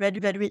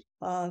 graduate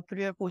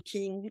career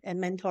coaching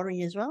and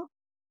mentoring as well.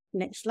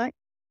 Next slide.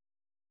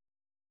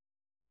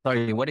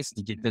 Sorry, what is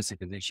digital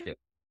citizenship?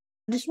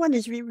 This one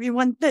is we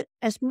wanted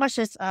as much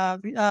as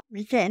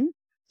we can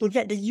to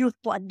get the youth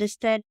to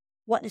understand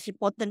what is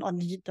important on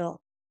digital.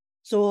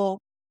 So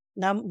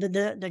now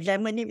the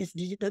glamour name is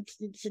digital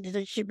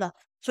citizenship lah.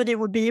 So they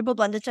would be able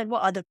to understand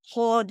what are the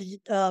core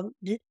digital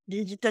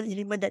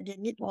element that they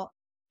need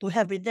to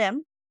have with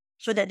them,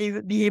 so that they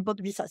will be able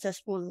to be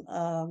successful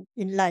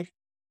in life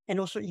and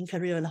also in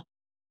career lah.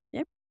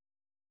 Yep.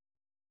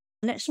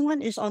 Next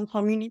one is on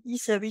community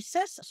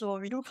services. So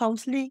we do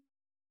counseling,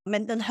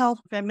 mental health,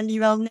 family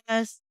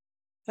wellness,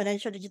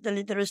 financial digital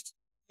literacy,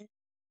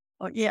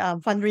 or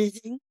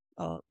fundraising.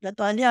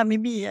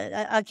 Maybe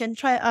I can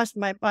try ask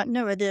my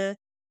partner whether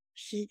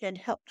she can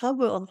help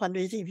cover on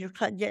fundraising if you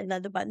can't get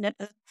another partner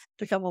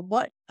to come on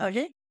board.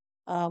 Okay.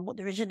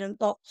 Motivational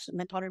talks,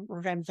 mentoring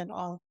programs and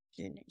all.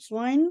 Okay, next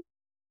one.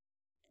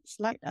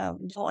 Slide.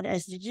 On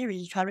SDG,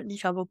 we currently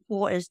cover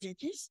 4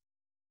 SDGs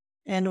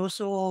and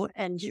also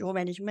NGO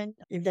management.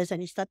 If there's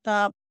any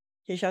startup,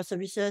 HR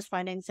services,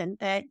 finance and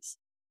tax,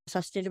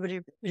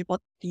 sustainable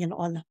reporting and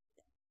all.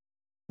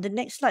 The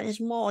next slide is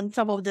more on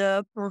some of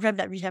the programs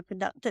that we have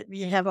conducted.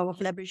 We have our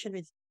collaboration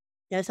with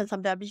Yayasan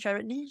Samdabi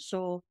currently.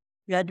 So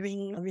we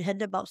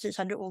had about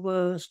 600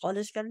 over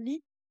scholars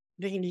currently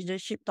doing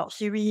leadership talk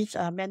series,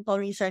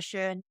 mentoring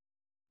session.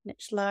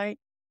 Next slide.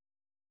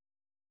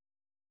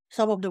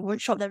 Some of the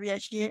workshop that we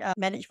actually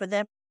manage for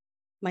them,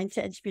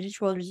 mindset and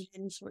spiritual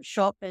resilience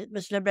workshop,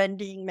 personal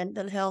branding,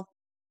 mental health,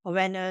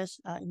 awareness,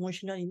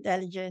 emotional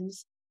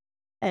intelligence.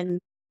 And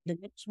the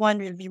next one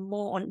will be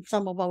more on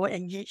some of our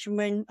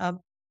engagement.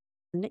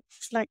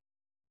 Next slide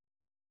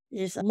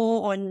is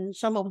more on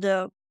some of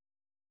the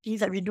things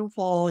that we do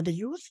for the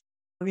youth.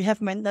 We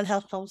have mental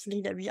health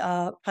counseling that we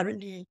are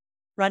currently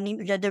running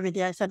together with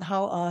the Yayasan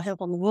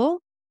Health on the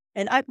World.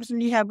 And I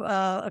personally have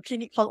a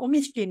clinic called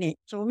Umi's Clinic.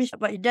 So Umi's,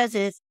 what it does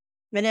is,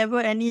 whenever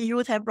any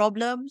youth have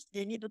problems,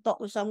 they need to talk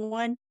to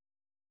someone,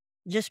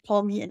 just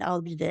call me and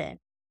I'll be there.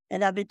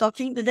 And I'll be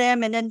talking to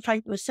them and then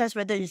trying to assess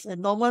whether it's a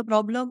normal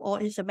problem or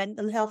it's a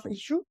mental health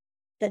issue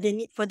that they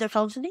need further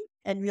counseling.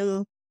 And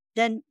we'll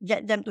then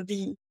get them to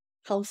be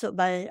counseled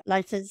by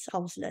licensed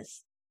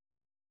counselors.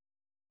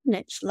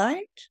 Next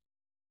slide.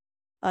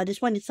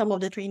 This one is some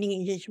of the training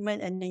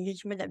engagement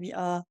that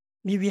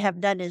we have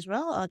done as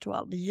well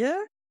throughout the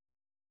year.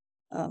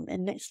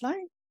 And next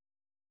slide.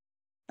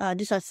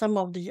 These are some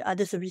of the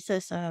other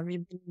services.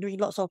 We've been doing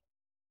lots of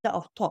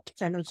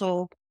talks and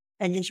also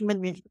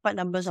engagement with quite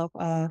numbers of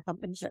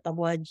companies like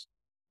Tabwaj,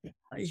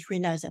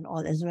 Ishwinas and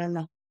all as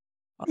well.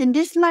 In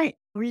this slide,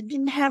 we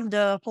didn't have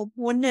the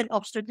component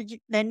of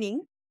strategic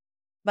planning,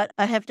 but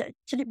I have to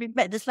actually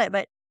prepared the slide,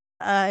 but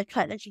I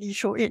can't actually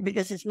show it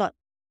because it's not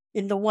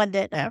in the one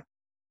that I have.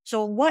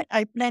 So what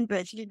I plan to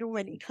actually do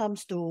when it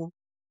comes to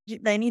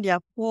strategic planning, there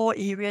are 4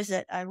 areas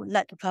that I would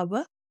like to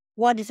cover.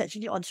 One is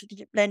actually on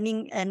strategic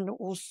planning and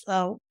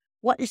also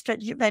what is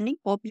strategic planning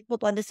for people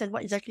to understand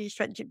what exactly is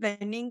strategic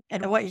planning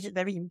and why is it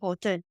very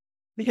important.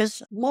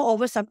 Because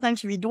moreover,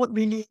 sometimes we don't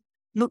really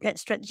look at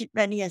strategic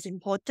planning as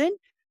important.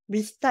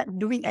 We start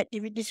doing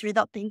activities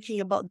without thinking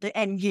about the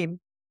end game.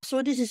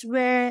 So this is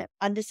where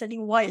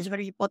understanding why is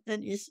very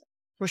important is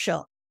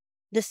crucial.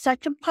 The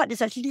second part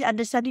is actually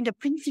understanding the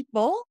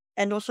principle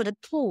and also the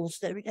tools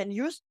that we can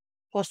use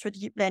for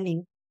strategic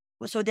planning.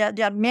 So there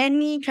are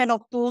many kind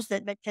of tools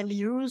that can be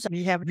used.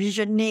 We have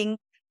visioning,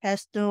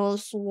 PESTEL,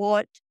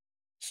 SWOT,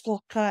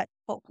 scorecard,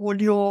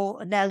 portfolio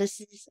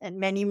analysis, and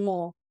many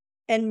more.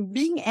 And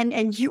being an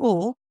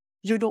NGO,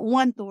 you don't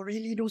want to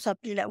really do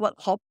something like what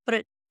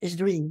corporate is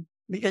doing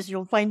because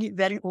you'll find it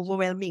very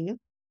overwhelming.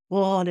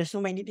 Oh, there's so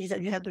many things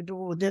that you have to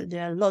do.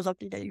 There are lots of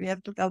things that you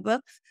have to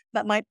cover.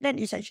 But my plan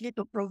is actually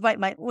to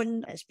provide my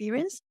own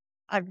experience.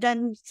 I've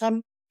done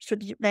some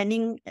strategic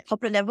planning at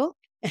corporate level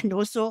and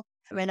also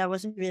when I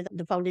was with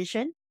the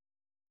foundation,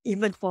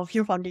 even for a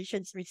few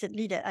foundations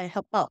recently that I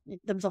helped out in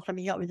terms of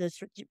coming up with the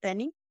strategic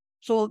planning.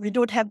 So we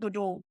don't have to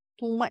do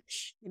too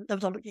much in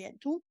terms of looking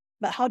at tools,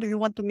 but how do you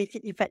want to make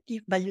it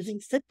effective by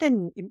using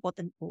certain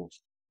important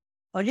tools?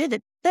 Okay,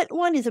 the third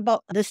one is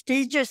about the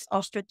stages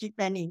of strategic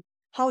planning.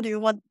 How do you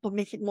want to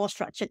make it more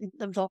structured in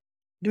terms of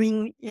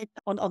doing it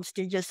on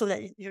stages so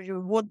that you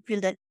won't feel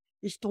that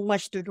it's too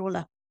much to do.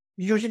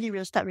 Usually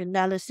we'll start with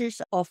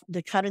analysis of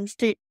the current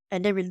state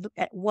and then we'll look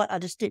at what are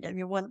the state that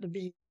we want to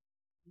be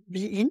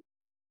in.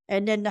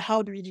 And then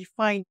how do we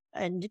define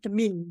and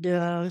determine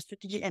the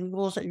strategic end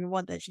goals that we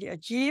want to actually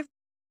achieve.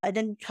 And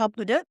then come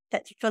to the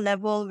tactical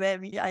level where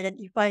we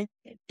identify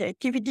the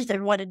activities that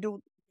we want to do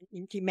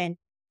and implement.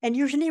 And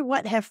usually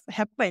what have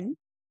happened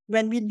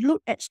when we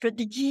look at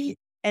strategy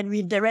and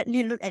we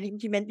directly look at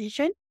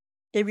implementation,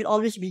 there will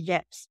always be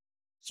gaps.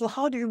 So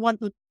how do we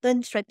want to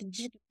turn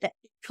strategy to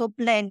tactical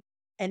plan?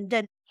 And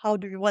then how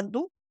do we want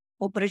to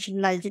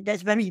operationalize it?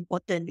 That's very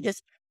important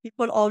because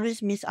people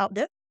always miss out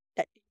the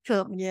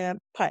tactical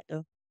part.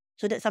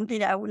 So that's something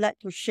that I would like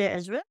to share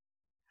as well.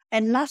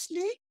 And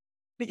lastly,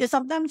 because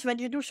sometimes when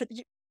you do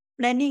strategic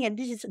planning and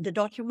this is the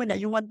document that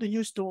you want to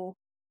use to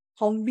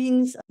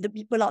convince the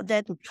people out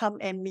there to come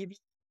and maybe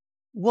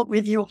work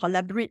with you,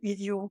 collaborate with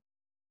you,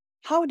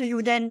 how do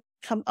you then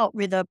come out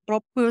with a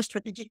proper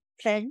strategic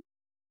plan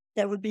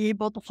that will be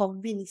able to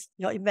convince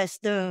your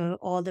investor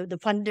or the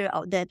funder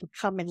out there to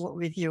come and work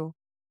with you?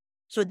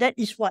 So that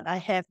is what I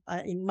have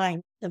in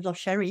mind in terms of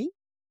sharing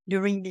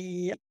during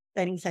the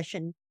planning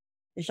session.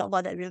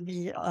 Inshallah, that will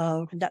be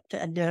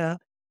conducted under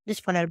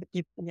this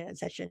collaborative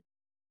session.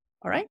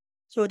 All right.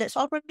 So that's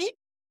all from me.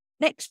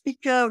 Next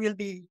speaker will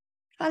be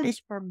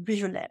Khalis from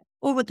Visual Lab.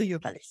 Over to you,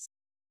 Khalis.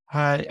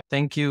 Hi,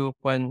 thank you,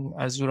 Puan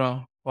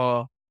Azura,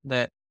 for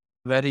that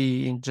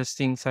very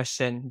interesting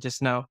session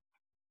just now.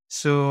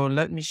 So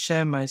let me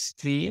share my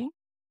screen.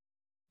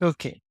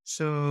 Okay,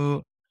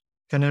 so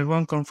can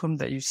everyone confirm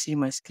that you see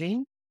my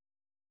screen?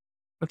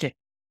 Okay,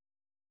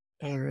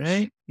 All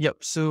right. Yep.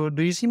 So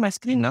do you see my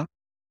screen now?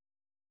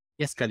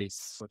 Yes,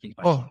 Kalis. Working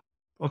fine. Oh,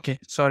 okay.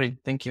 Sorry.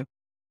 Thank you.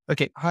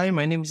 Okay. Hi,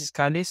 my name is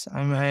Kalis.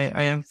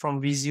 I am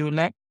from Visio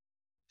Lab.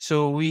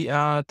 So we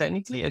are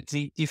technically a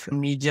creative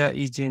media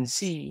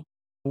agency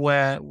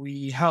where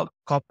we help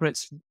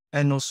corporates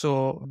and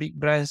also big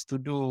brands to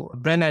do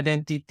brand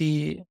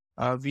identity,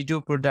 video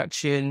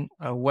production,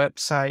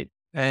 website,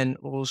 and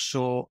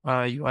also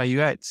UI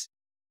UX.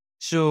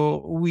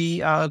 So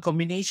we are a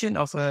combination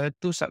of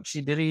two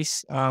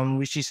subsidiaries,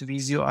 which is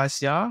Visio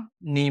Asia,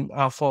 named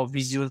for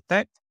visual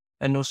tech,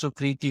 and also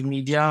creative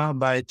media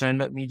by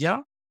Trendlet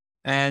Media.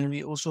 And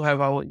we also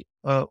have our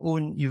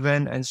own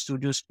event and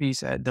studio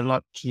space at the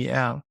Lot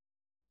KL.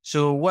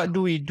 So what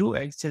do we do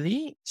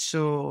actually?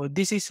 So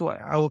this is what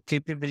our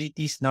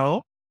capabilities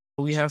now.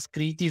 We have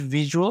creative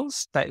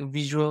visuals, tech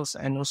visuals,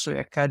 and also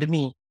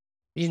academy.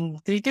 In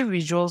creative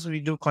visuals,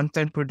 we do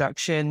content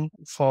production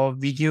for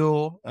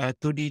video,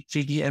 2D,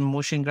 3D, and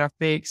motion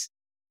graphics,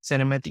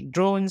 cinematic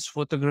drones,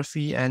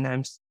 photography,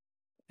 and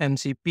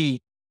MCP.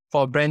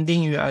 For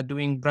branding, we are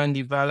doing brand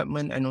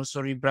development and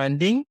also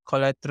rebranding,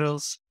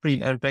 collaterals,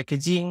 print and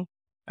packaging,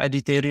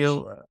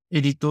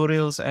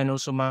 editorials, and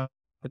also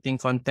marketing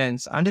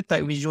contents. Under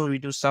type visual, we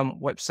do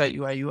some website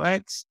UI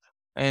UX,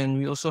 and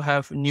we also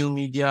have new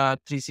media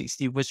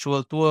 360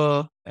 virtual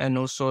tour and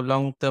also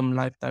long-term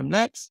lifetime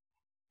labs.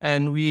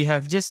 And we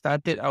have just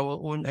started our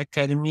own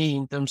academy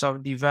in terms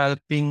of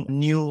developing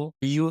new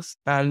youth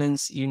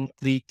talents in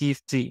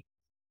creative tree.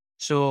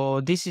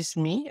 So this is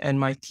me and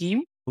my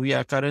team. We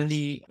are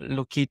currently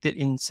located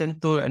in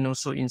Sentul and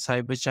also in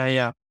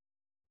Cyberjaya.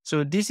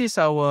 So this is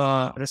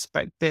our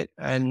respected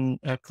and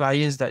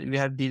clients that we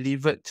have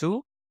delivered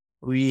to.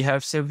 We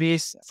have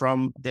service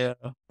from the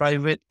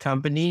private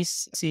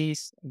companies,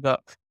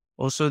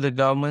 also the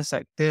government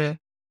sector,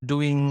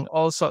 doing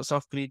all sorts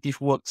of creative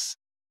works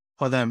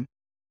for them.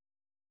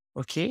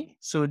 Okay,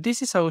 so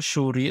this is our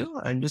showreel.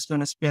 I'm just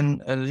going to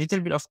spend a little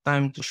bit of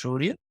time to show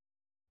you.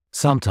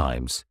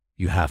 Sometimes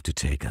you have to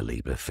take a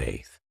leap of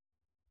faith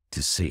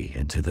to see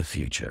into the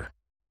future,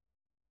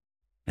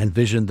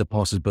 envision the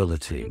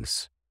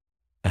possibilities,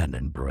 and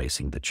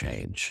embracing the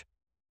change.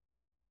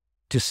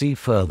 To see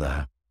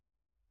further,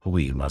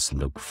 we must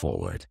look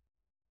forward,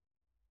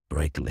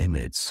 break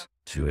limits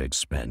to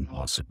expand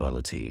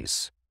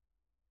possibilities,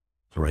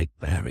 break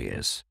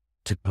barriers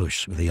to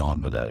push the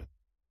envelope.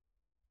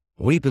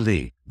 We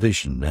believe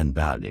vision and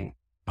value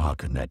are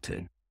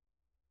connected.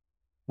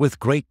 With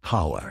great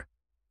power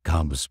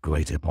comes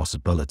greater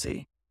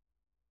possibility.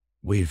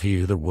 We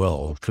view the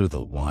world through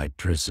the wide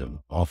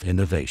prism of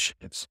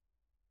innovations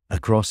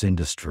across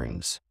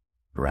industries,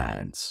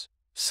 brands,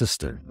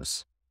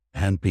 systems,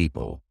 and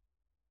people.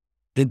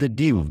 In the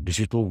new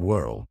digital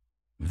world,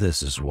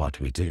 this is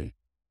what we do.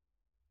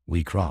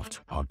 We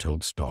craft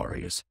untold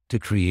stories to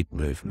create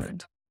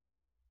movement,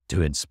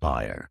 to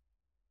inspire.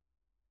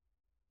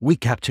 We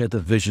capture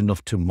the vision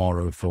of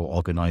tomorrow for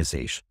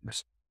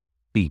organizations,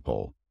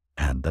 people,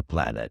 and the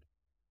planet.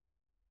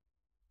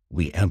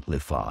 We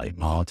amplify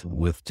art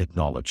with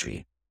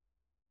technology.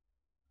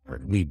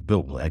 We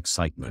build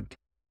excitement.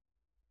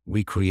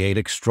 We create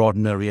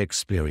extraordinary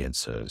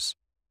experiences.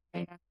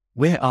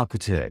 We're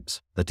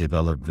architects that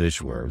develop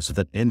visuals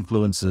that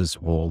influences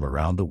all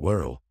around the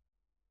world.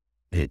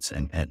 It's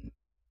an end.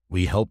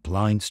 We help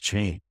clients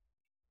change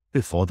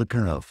before the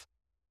curve.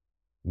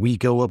 We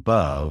go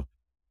above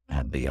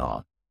and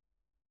beyond.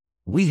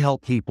 We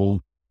help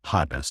people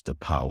harness the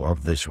power of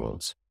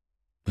visuals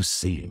to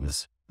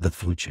seize the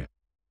future,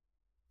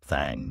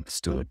 thanks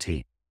to a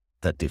team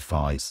that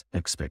defies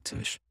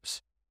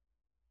expectations.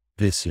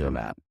 Visio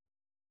Lab.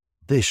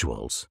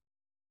 Visuals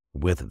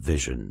with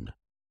vision.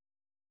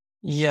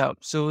 Yeah,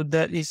 so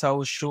that is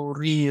our show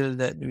reel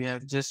that we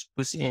have just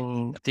put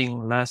in, I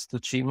think, last to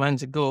 3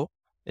 months ago.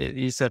 It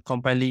is a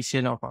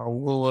compilation of our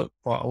work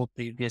for our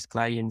previous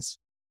clients.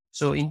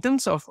 So in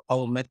terms of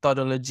our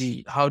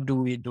methodology, how do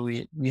we do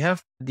it? We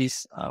have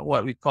this,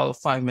 what we call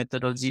 5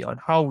 methodology on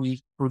how we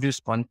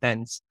produce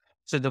contents.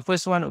 So the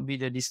first one would be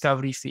the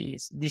discovery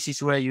phase. This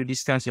is where you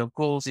discuss your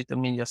goals,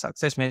 determine your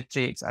success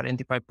metrics,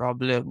 identify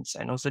problems,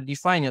 and also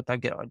define your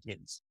target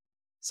audience.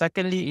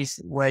 Secondly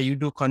is where you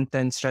do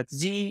content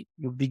strategy.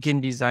 You begin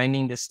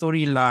designing the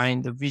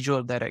storyline, the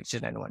visual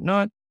direction, and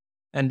whatnot.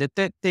 And the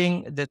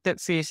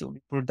third phase will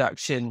be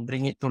production,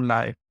 bring it to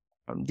life.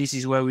 This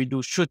is where we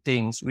do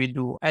shootings, we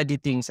do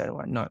editings and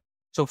whatnot.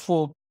 So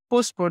for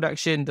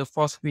post-production, the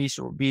fourth phase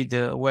will be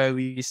where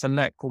we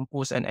select,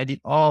 compose, and edit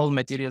all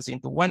materials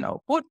into one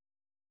output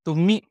to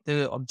meet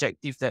the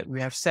objective that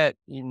we have set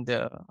in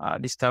the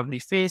discovery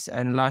phase.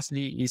 And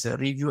lastly is a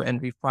review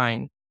and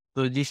refine.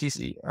 So this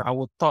is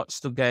our thoughts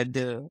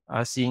together,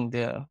 seeing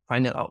the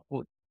final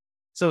output.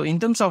 So in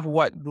terms of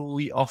what do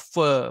we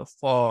offer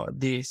for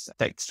this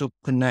TechSoup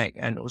Connect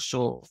and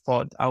also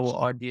for our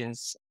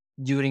audience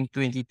during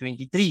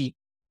 2023,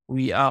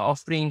 we are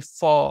offering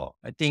 4,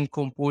 I think,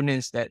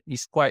 components that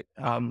is quite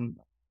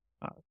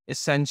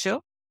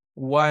essential.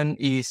 One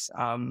is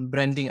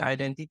branding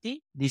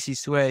identity. This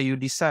is where you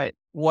decide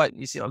what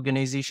is the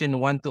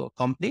organization want to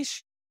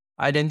accomplish.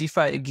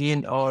 identify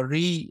again or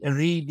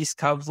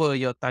rediscover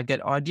your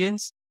target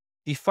audience,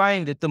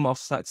 define the term of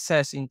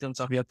success in terms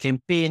of your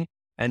campaign,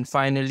 and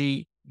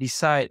finally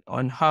decide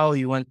on how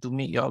you want to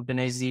make your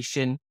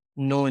organization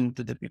known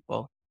to the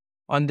people.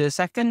 On the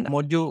second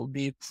module will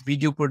be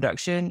video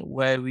production,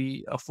 where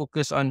we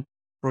focus on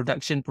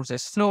production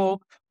process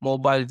flow,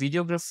 mobile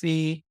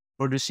videography,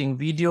 producing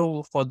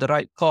video for the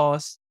right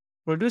cause,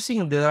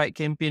 producing the right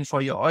campaign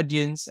for your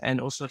audience, and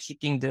also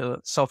hitting the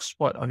soft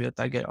spot of your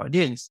target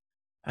audience.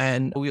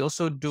 And we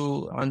also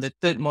do on the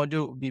third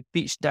module will be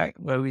pitch deck,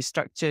 where we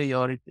structure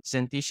your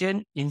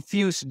representation,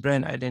 infuse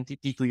brand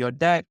identity to your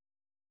deck,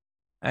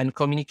 and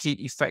communicate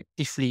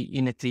effectively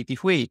in a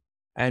creative way.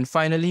 And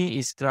finally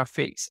is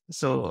graphics.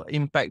 So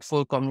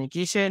impactful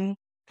communication,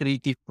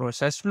 creative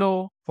process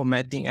flow,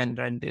 formatting, and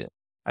render.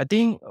 I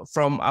think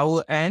from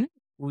our end,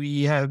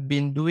 we have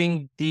been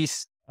doing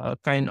this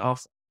kind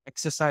of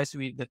exercise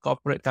with the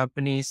corporate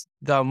companies,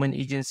 government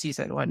agencies,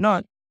 and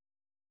whatnot.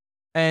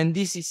 And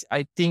this is,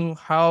 I think,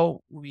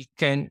 how we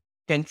can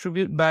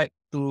contribute back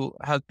to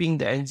helping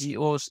the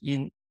NGOs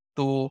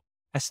to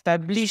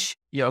establish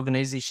your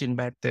organization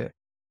better.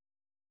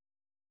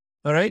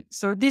 All right.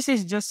 So this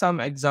is just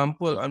some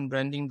example on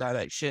branding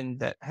direction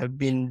that have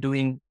been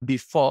doing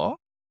before,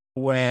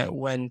 where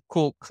when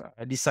Coke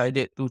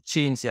decided to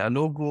change their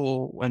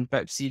logo, when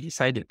Pepsi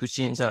decided to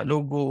change their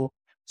logo.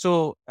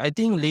 So I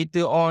think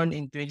later on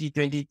in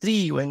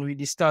 2023, when we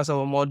discuss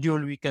our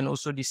module, we can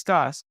also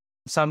discuss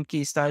some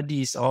case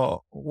studies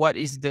or what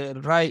is the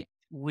right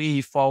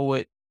way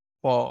forward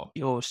for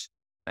yours.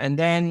 And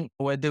then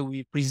whether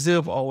we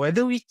preserve or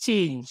whether we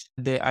change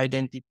the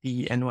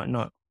identity and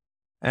whatnot.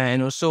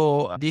 And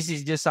also, this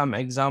is just some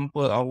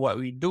example of what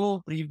we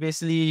do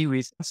previously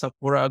with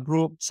Sapura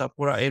Group,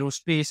 Sapura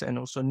Aerospace, and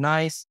also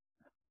NICE.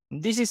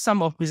 This is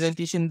some of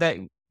presentation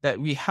that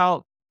we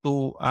help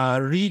to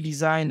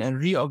redesign and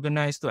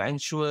reorganize to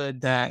ensure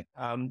that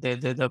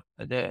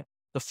the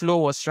flow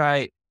was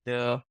right,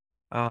 the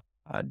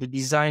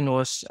design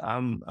was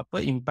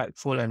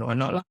impactful and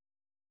whatnot lah.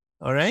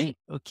 All right.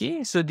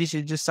 Okay. So this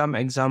is just some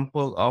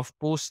example of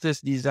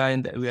posters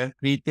design that we have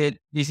created.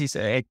 This is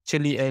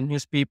actually a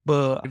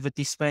newspaper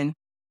advertisement.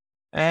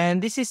 And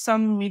this is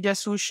some media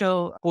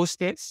social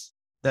posters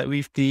that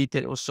we've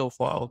created also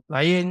for our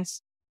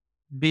clients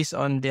based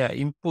on their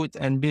input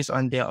and based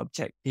on their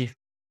objective.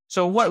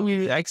 So what we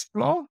will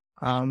explore,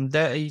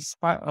 there is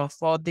 4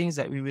 things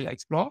that we will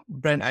explore: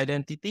 brand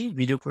identity,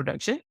 video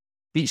production,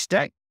 pitch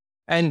deck,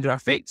 and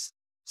graphics.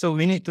 So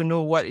we need to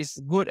know what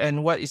is good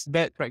and what is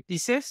bad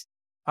practices,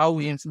 how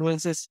we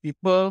influences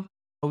people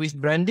with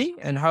branding,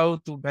 and how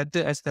to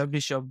better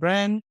establish your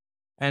brand.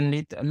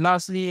 And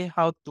lastly,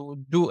 how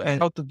to do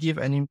and how to give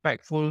an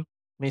impactful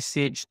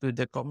message to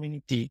the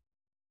community.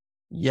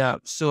 Yeah,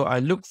 so I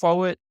look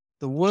forward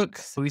to work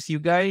with you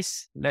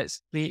guys.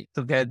 Let's play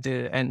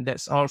together. And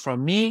that's all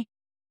from me.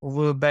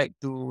 Over back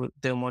to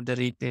the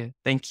moderator.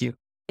 Thank you.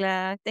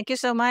 Thank you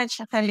so much,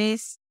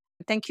 Khalis.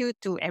 Thank you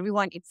to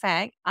everyone. In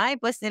fact, I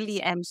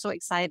personally am so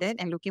excited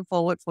and looking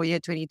forward for year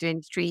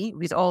 2023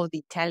 with all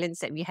the talents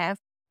that we have.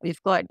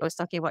 We've got, I was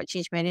talking about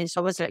change management.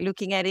 So I was like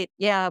looking at it.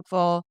 Yeah,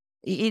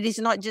 it is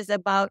not just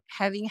about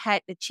having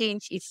had the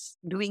change, it's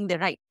doing the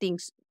right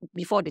things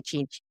before the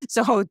change.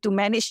 So to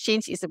manage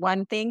change is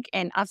one thing.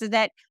 And after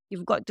that,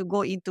 you've got to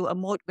go into a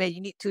mode where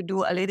you need to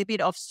do a little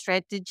bit of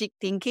strategic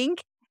thinking.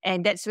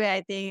 And that's where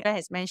I think I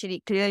has mentioned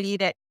it clearly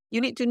that you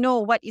need to know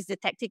what is the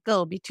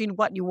tactical between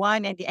what you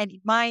want and the end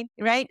in mind,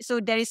 right? So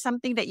there is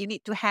something that you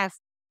need to have.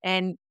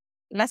 And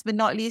last but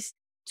not least,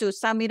 to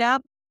sum it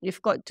up,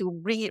 you've got to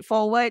bring it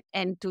forward,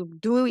 and to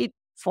do it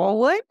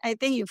forward, I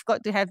think you've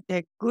got to have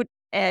the good,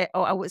 or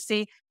I would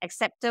say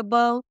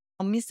acceptable,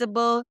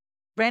 unmissable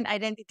brand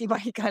identity by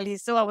Kali.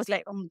 So I was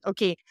like,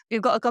 okay,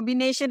 we've got a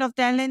combination of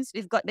talents.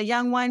 We've got the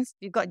young ones.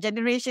 We've got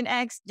Generation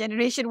X,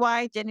 Generation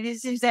Y,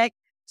 Generation Z.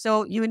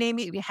 So you name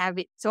it, we have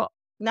it. So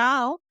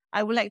now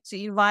I would like to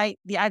invite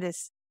the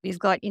others. We've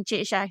got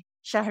Encik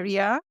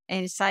Shahriar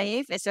and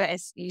Saif, as well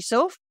as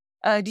Yusuf.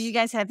 Do you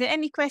guys have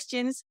any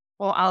questions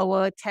for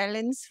our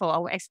talents, for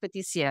our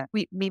expertise here?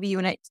 Maybe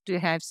you need to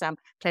have some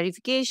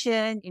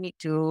clarification. You need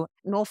to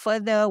know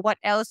further. What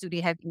else do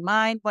they have in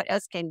mind? What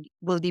else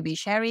will they be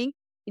sharing?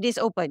 It is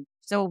open.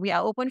 So we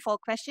are open for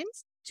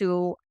questions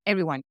to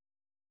everyone.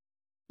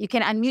 You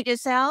can unmute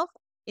yourself,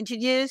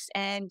 introduce,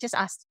 and just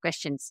ask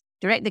questions.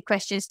 Direct the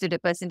questions to the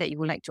person that you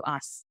would like to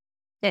ask.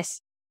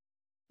 Yes.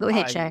 Go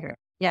ahead, Hi. Shahir.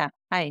 Yeah.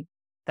 Hi.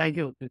 Thank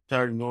you,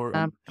 Mr.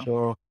 Noor.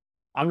 So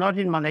I'm not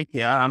in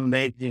Malaysia. I'm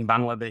based in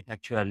Bangladesh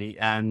actually,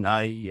 and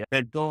I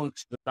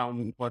those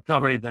for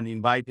some reason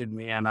invited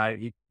me, and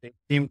it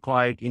seemed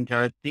quite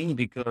interesting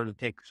because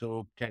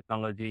TechSoup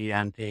technology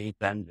and things,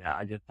 and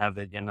I just have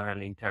a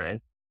general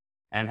interest.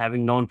 And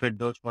having known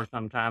Firdaus for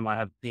some time, I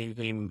have seen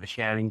him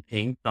sharing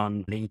things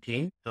on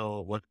LinkedIn,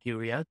 so was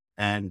curious,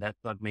 and that's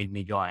what made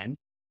me join.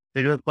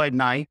 So it was quite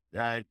nice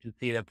to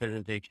see the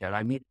presentation.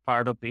 I missed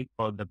part of it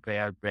for the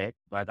prayer break,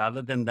 but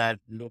other than that,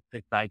 looks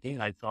exciting.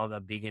 I saw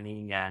the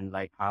beginning and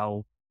like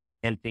how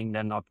helping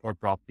the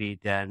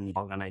not-for-profit and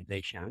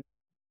organization.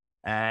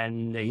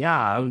 And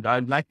yeah,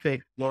 I'd like to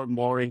explore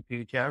more in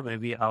future,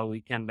 maybe how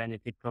we can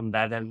benefit from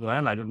that as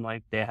well. I don't know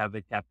if they have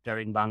a chapter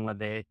in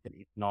Bangladesh.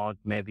 If not,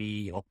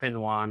 maybe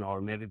open one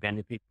or maybe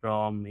benefit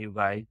from you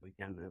guys. We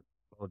can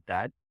explore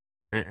that.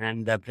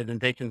 And the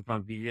presentation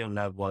from Video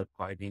Lab was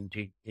quite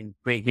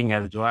intriguing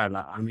as well.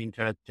 I'm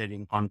interested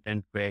in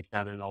content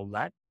creation and all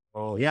that.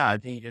 So yeah, I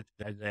think just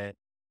as a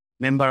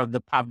member of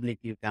the public,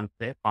 you can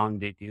say,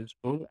 found it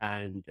useful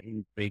and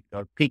intrigued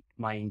or piqued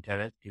my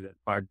interest even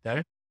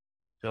further.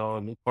 So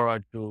look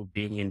forward to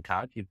being in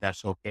touch if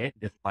that's okay,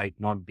 despite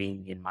not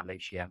being in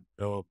Malaysia.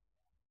 So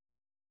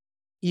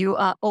You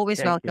are always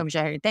thank you. welcome,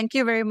 Shahir. Thank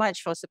you very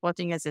much for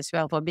supporting us as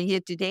well, for being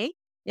here today.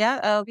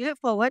 Yeah, we look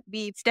forward.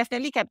 We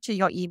definitely capture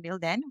your email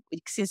then,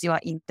 since you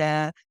are in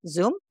the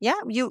Zoom. Yeah,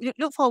 you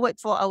look forward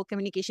for our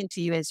communication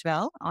to you as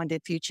well on the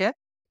future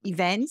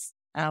events,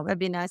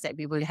 webinars that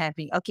we will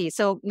having. Okay,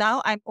 so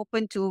now I'm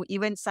open to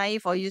even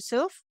Saif or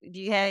Yusuf. Do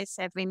you guys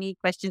have any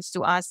questions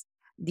to ask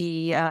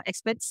the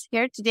experts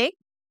here today?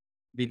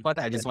 Before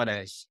that, I just want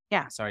to,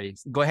 Yeah. sorry,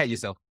 go ahead,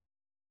 Yusuf.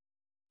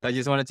 I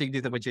just want to take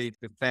this opportunity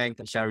to thank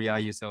Sharia,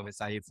 Yusuf, and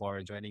Saeed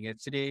for joining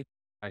us today.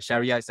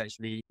 Sharia is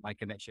actually my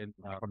connection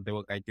from the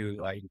work I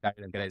do in that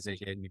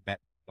organization. We met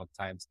a lot of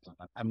times.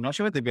 I'm not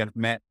sure whether we have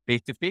met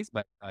face to face,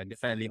 but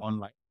definitely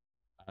online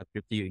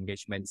through few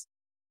engagements.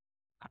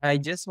 I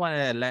just want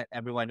to let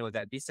everyone know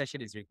that this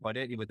session is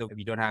recorded, even though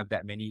we don't have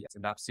that many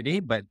stand-ups today.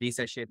 But this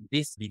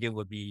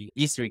video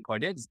is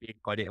recorded. It's being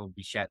recorded and will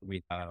be shared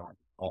with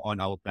on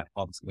our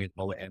platforms going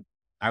forward. And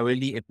I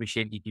really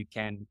appreciate if you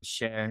can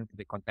share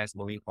the contents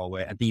moving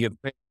forward. I think you've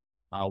heard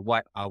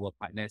what our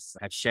partners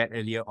have shared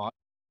earlier on.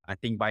 I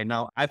think by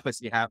now, I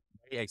personally have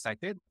very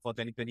excited for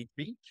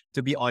 2023.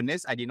 To be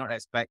honest, I did not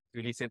expect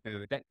to listen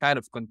to that kind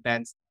of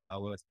content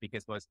our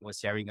speakers was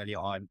sharing earlier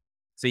on.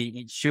 So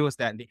it shows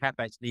that they have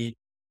actually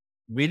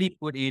really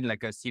put in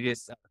like a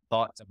serious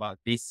thought about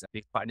this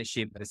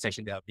partnership, the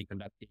session that I'll be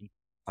conducting.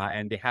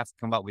 And they have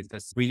come up with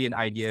this brilliant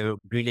idea,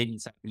 brilliant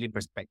insight, brilliant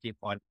perspective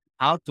on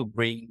how to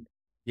bring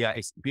their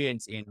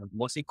experience in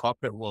mostly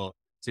corporate world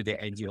to the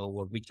NGO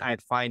world, which I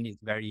find is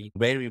very,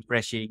 very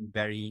refreshing,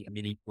 very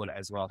meaningful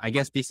as well. I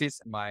guess this is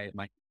my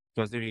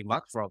closing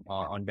remark from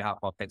on behalf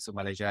of TechSoup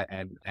Malaysia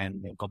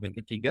and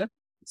Community Tiga.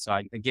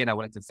 So again, I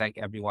would like to thank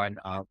everyone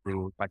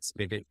who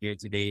participated here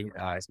today,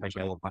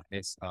 especially our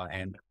partners,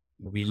 and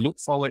we look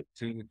forward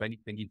to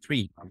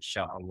 2023,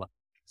 inshallah.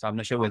 So I'm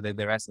not sure whether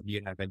the rest of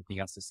you have anything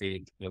else to say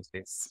to close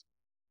this.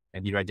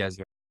 Maybe Raja's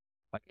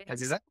okay,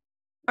 Aziza?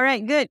 All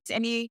right, good.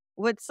 Any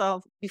words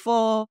of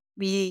before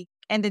we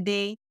end the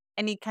day?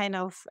 Any kind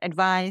of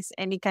advice,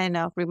 any kind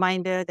of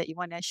reminder that you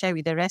want to share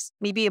with the rest?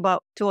 Maybe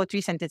about 2 or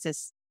 3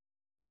 sentences.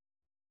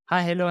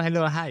 Hi, hello,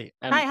 hi.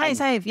 Hi,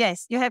 Saif.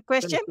 Yes, you have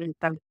question?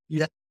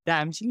 Yeah,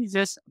 I'm actually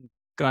just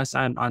because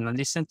I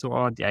listen to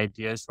all the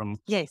ideas from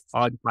Yes.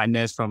 all the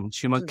partners from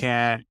Human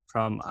Care,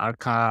 from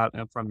Arca,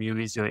 and from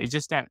Uvisio. It's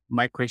just that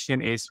my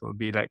question will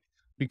be like,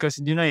 because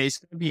it's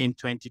gonna be in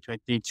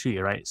 2023,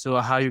 right? So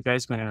how you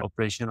guys gonna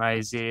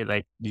operationalize it?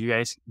 Like, do you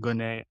guys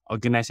gonna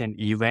organize an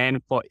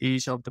event for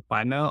each of the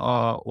partner,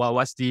 or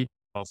what's the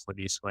for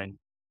this one?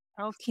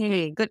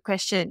 Okay, good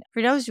question.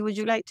 Firdaus, would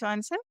you like to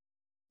answer?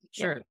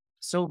 Sure.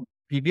 So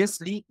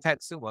previously,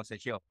 TechSoup was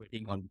actually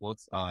operating on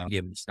both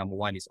games. Number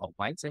one is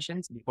offline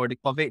sessions. Before the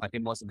COVID, I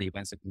think most of the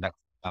events are conducted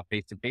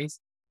face-to-face.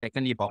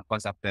 Secondly, of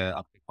course, after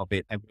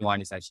COVID,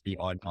 everyone is actually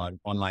on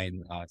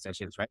online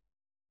sessions, right?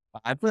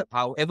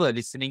 However,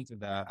 listening to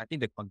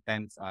the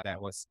content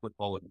that was put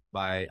forward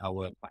by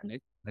our partners,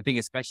 I think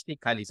especially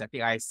Khalis, I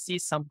think I see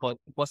some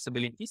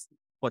possibilities,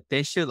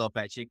 potential of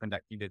actually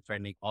conducting the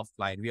training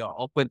offline. We are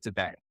open to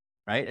that,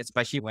 right?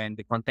 Especially when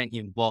the content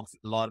involves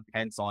a lot of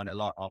hands-on, a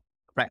lot of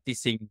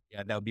practicing.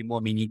 That will be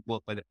more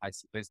meaningful for the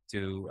participants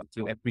to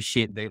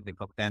appreciate the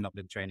content of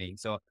the training.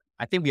 So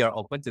I think we are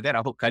open to that.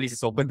 I hope Khalis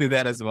is open to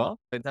that as well.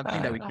 It's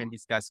something that we can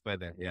discuss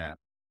further. Yeah.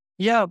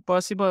 Yeah,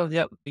 possible.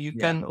 Yeah, you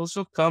can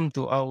also come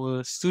to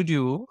our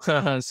studio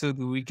so that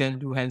we can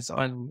do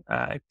hands-on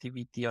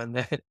activity on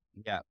that.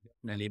 Yeah,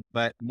 definitely.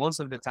 But most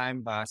of the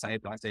time, Saya,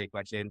 to answer your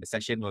question, the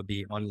session will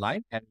be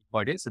online and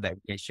recorded so that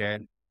we can share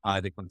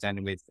the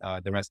content with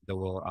the rest of the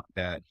world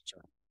after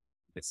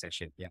the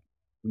session. Yeah,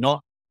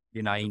 not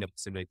denying the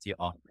possibility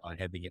of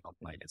having it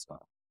offline as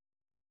well.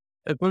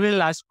 Probably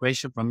last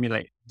question from me,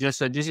 like just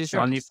this is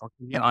only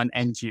focusing on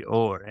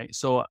NGO, right?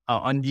 So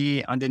on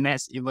the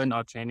next event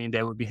or training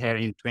that will be here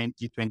in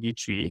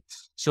 2023,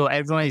 so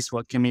everyone is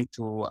welcoming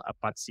to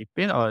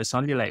participate, or it's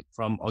only like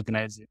from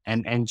organizing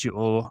an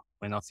NGO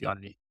point of view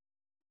only?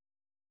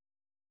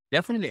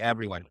 Definitely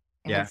everyone.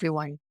 Yeah.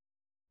 Everyone.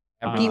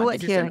 Everyone. Keyword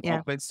This is here, an yeah.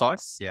 open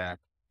source. Yeah.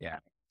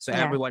 So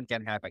Yeah. everyone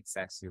can have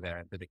access to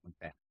the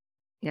content.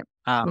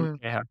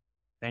 Okay.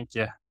 Thank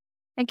you.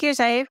 Thank you,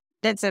 Saif.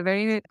 That's a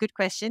very good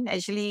question.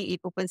 Actually, it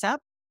opens up.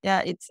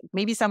 Yeah, it's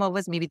maybe some of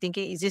us may be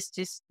thinking, is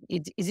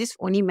this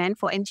only meant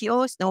for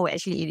NGOs? No,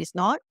 actually, it is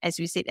not. As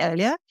we said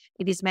earlier,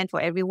 it is meant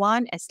for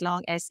everyone as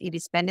long as it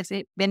is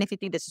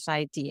benefiting the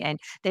society. And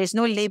there is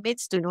no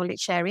limits to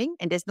knowledge sharing,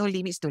 and there's no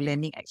limits to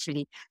learning,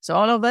 actually. So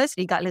all of us,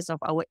 regardless of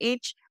our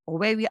age, or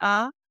where we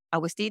are,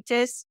 our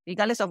status,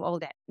 regardless of all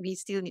that, we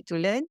still need to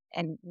learn,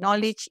 and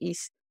knowledge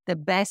is the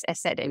best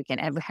asset that we can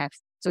ever have.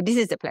 So this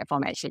is the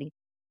platform actually.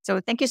 So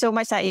thank you so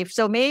much, Saif.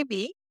 So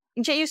maybe,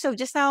 Encik Yusof,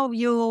 just now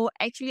you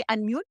actually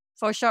unmute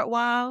for a short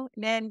while,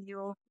 then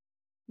you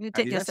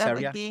muted Adidas, yourself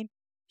Sharia. again.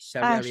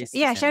 Sharia raised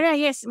Yeah, his hand. Sharia,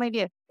 yes, my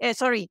dear.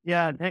 Sorry.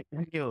 Yeah, thank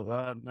you.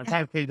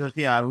 Thanks, Fidos.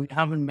 Yeah, we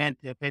haven't met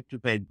face to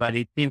face, but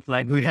it seems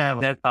like we have.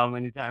 That's how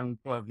many times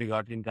we probably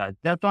got in touch.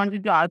 Just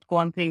wanted to ask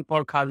one thing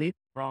for Khalid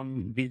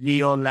from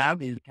Visio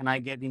Lab. Is can I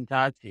get in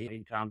touch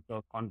in terms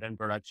of content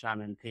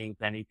production and things?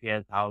 And if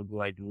yes, how do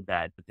I do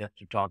that? Just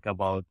to talk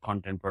about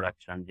content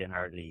production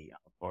generally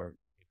for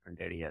different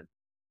areas.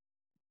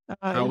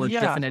 I will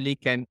Yeah. definitely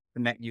can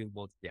connect you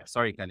both. Yeah,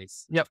 sorry,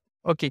 Khalis. Yep.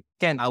 Okay,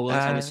 can. I will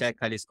share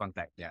Khalis'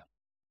 contact. Yeah.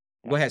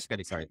 Go ahead,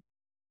 Khalis. Sorry.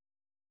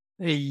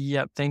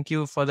 Yep. Thank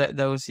you for that,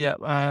 those. Yep.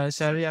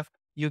 Sharia,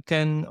 you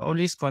can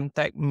always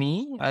contact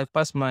me. I'll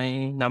pass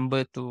my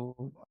number to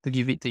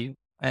give it to you.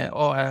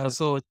 Or I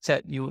also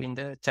chat you in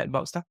the chat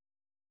box. Thank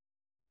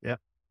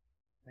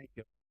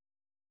you.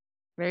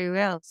 Very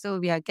well. So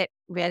we are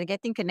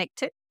getting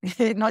connected,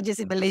 not just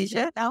in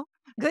Malaysia now.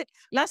 Good.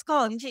 Last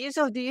call, Encik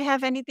Yusof, do you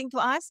have anything to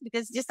ask?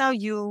 Because just now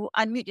you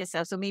unmute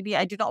yourself. So maybe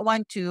I do not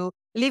want to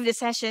leave the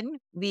session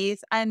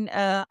with an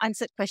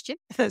unanswered question.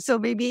 So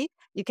maybe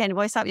you can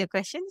voice out your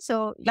question.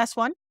 So last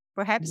one,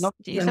 perhaps,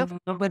 Encik Yusof?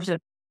 No question.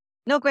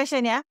 No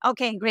question, yeah?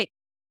 Okay, great.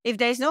 If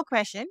there is no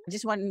question,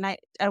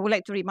 I would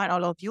like to remind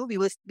all of you, we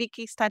will be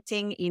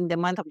kickstarting in the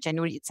month of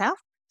January itself.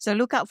 So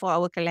look out for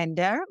our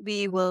calendar.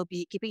 We will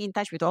be keeping in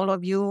touch with all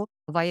of you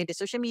via the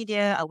social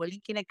media, our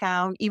LinkedIn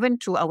account, even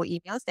through our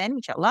emails then,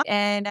 inshallah.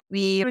 And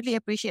we really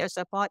appreciate your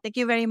support. Thank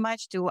you very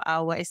much to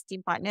our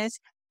esteemed partners.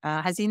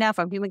 Hazina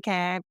from Human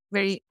Care.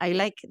 I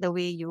like the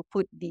way you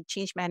put the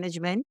change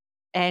management.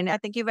 And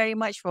thank you very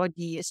much for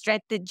the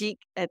strategic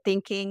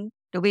thinking,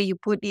 the way you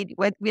put it,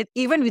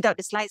 even without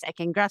the slides, I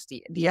can grasp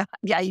the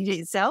idea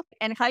itself.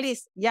 And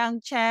Khalis, young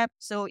chap,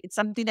 so it's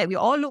something that we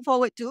all look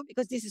forward to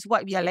because this is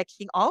what we are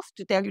lacking of,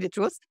 to tell you the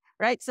truth,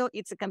 right? So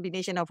it's a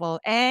combination of all.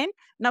 And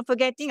not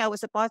forgetting our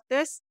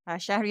supporters,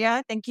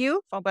 Shahria, thank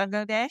you from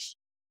Bangladesh.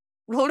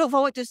 We look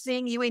forward to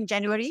seeing you in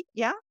January,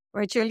 yeah,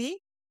 virtually.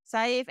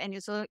 Saif and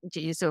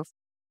Yusuf.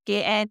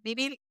 Okay, and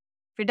maybe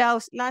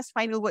Firdaus, last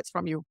final words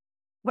from you.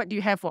 What do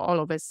you have for all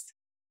of us?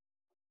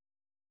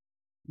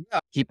 Yeah,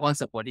 keep on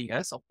supporting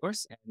us, of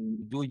course,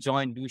 and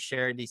do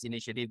share this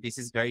initiative. This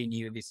is very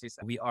new.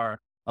 We are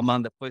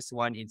among the first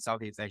one in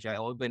Southeast Asia,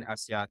 Urban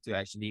Asia, to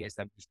actually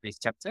establish this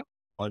chapter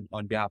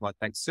on behalf of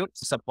TechSoup.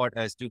 Support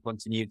us to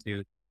continue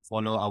to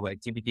follow our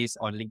activities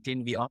on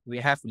LinkedIn. We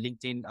have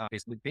LinkedIn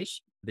Facebook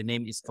page. The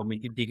name is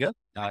Community Digger.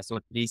 So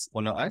please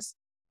follow us.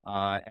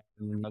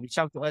 And reach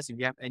out to us if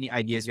you have any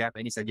ideas, you have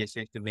any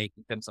suggestions to make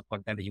in terms of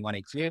content that you want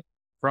to hear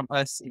from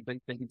us in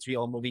 2023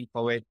 or moving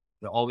forward.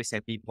 We're always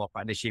happy for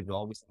partnership. We're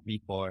always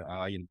happy for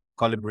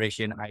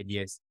collaboration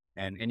ideas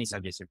and any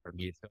suggestion from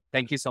you. So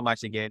thank you so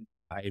much again.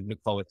 I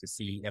look forward to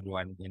seeing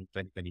everyone in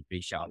 2023,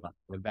 inshallah.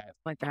 With that,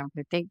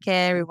 Take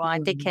care,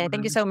 everyone. Take care.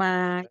 Thank you so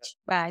much.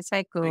 Bye.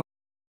 Assalamualaikum.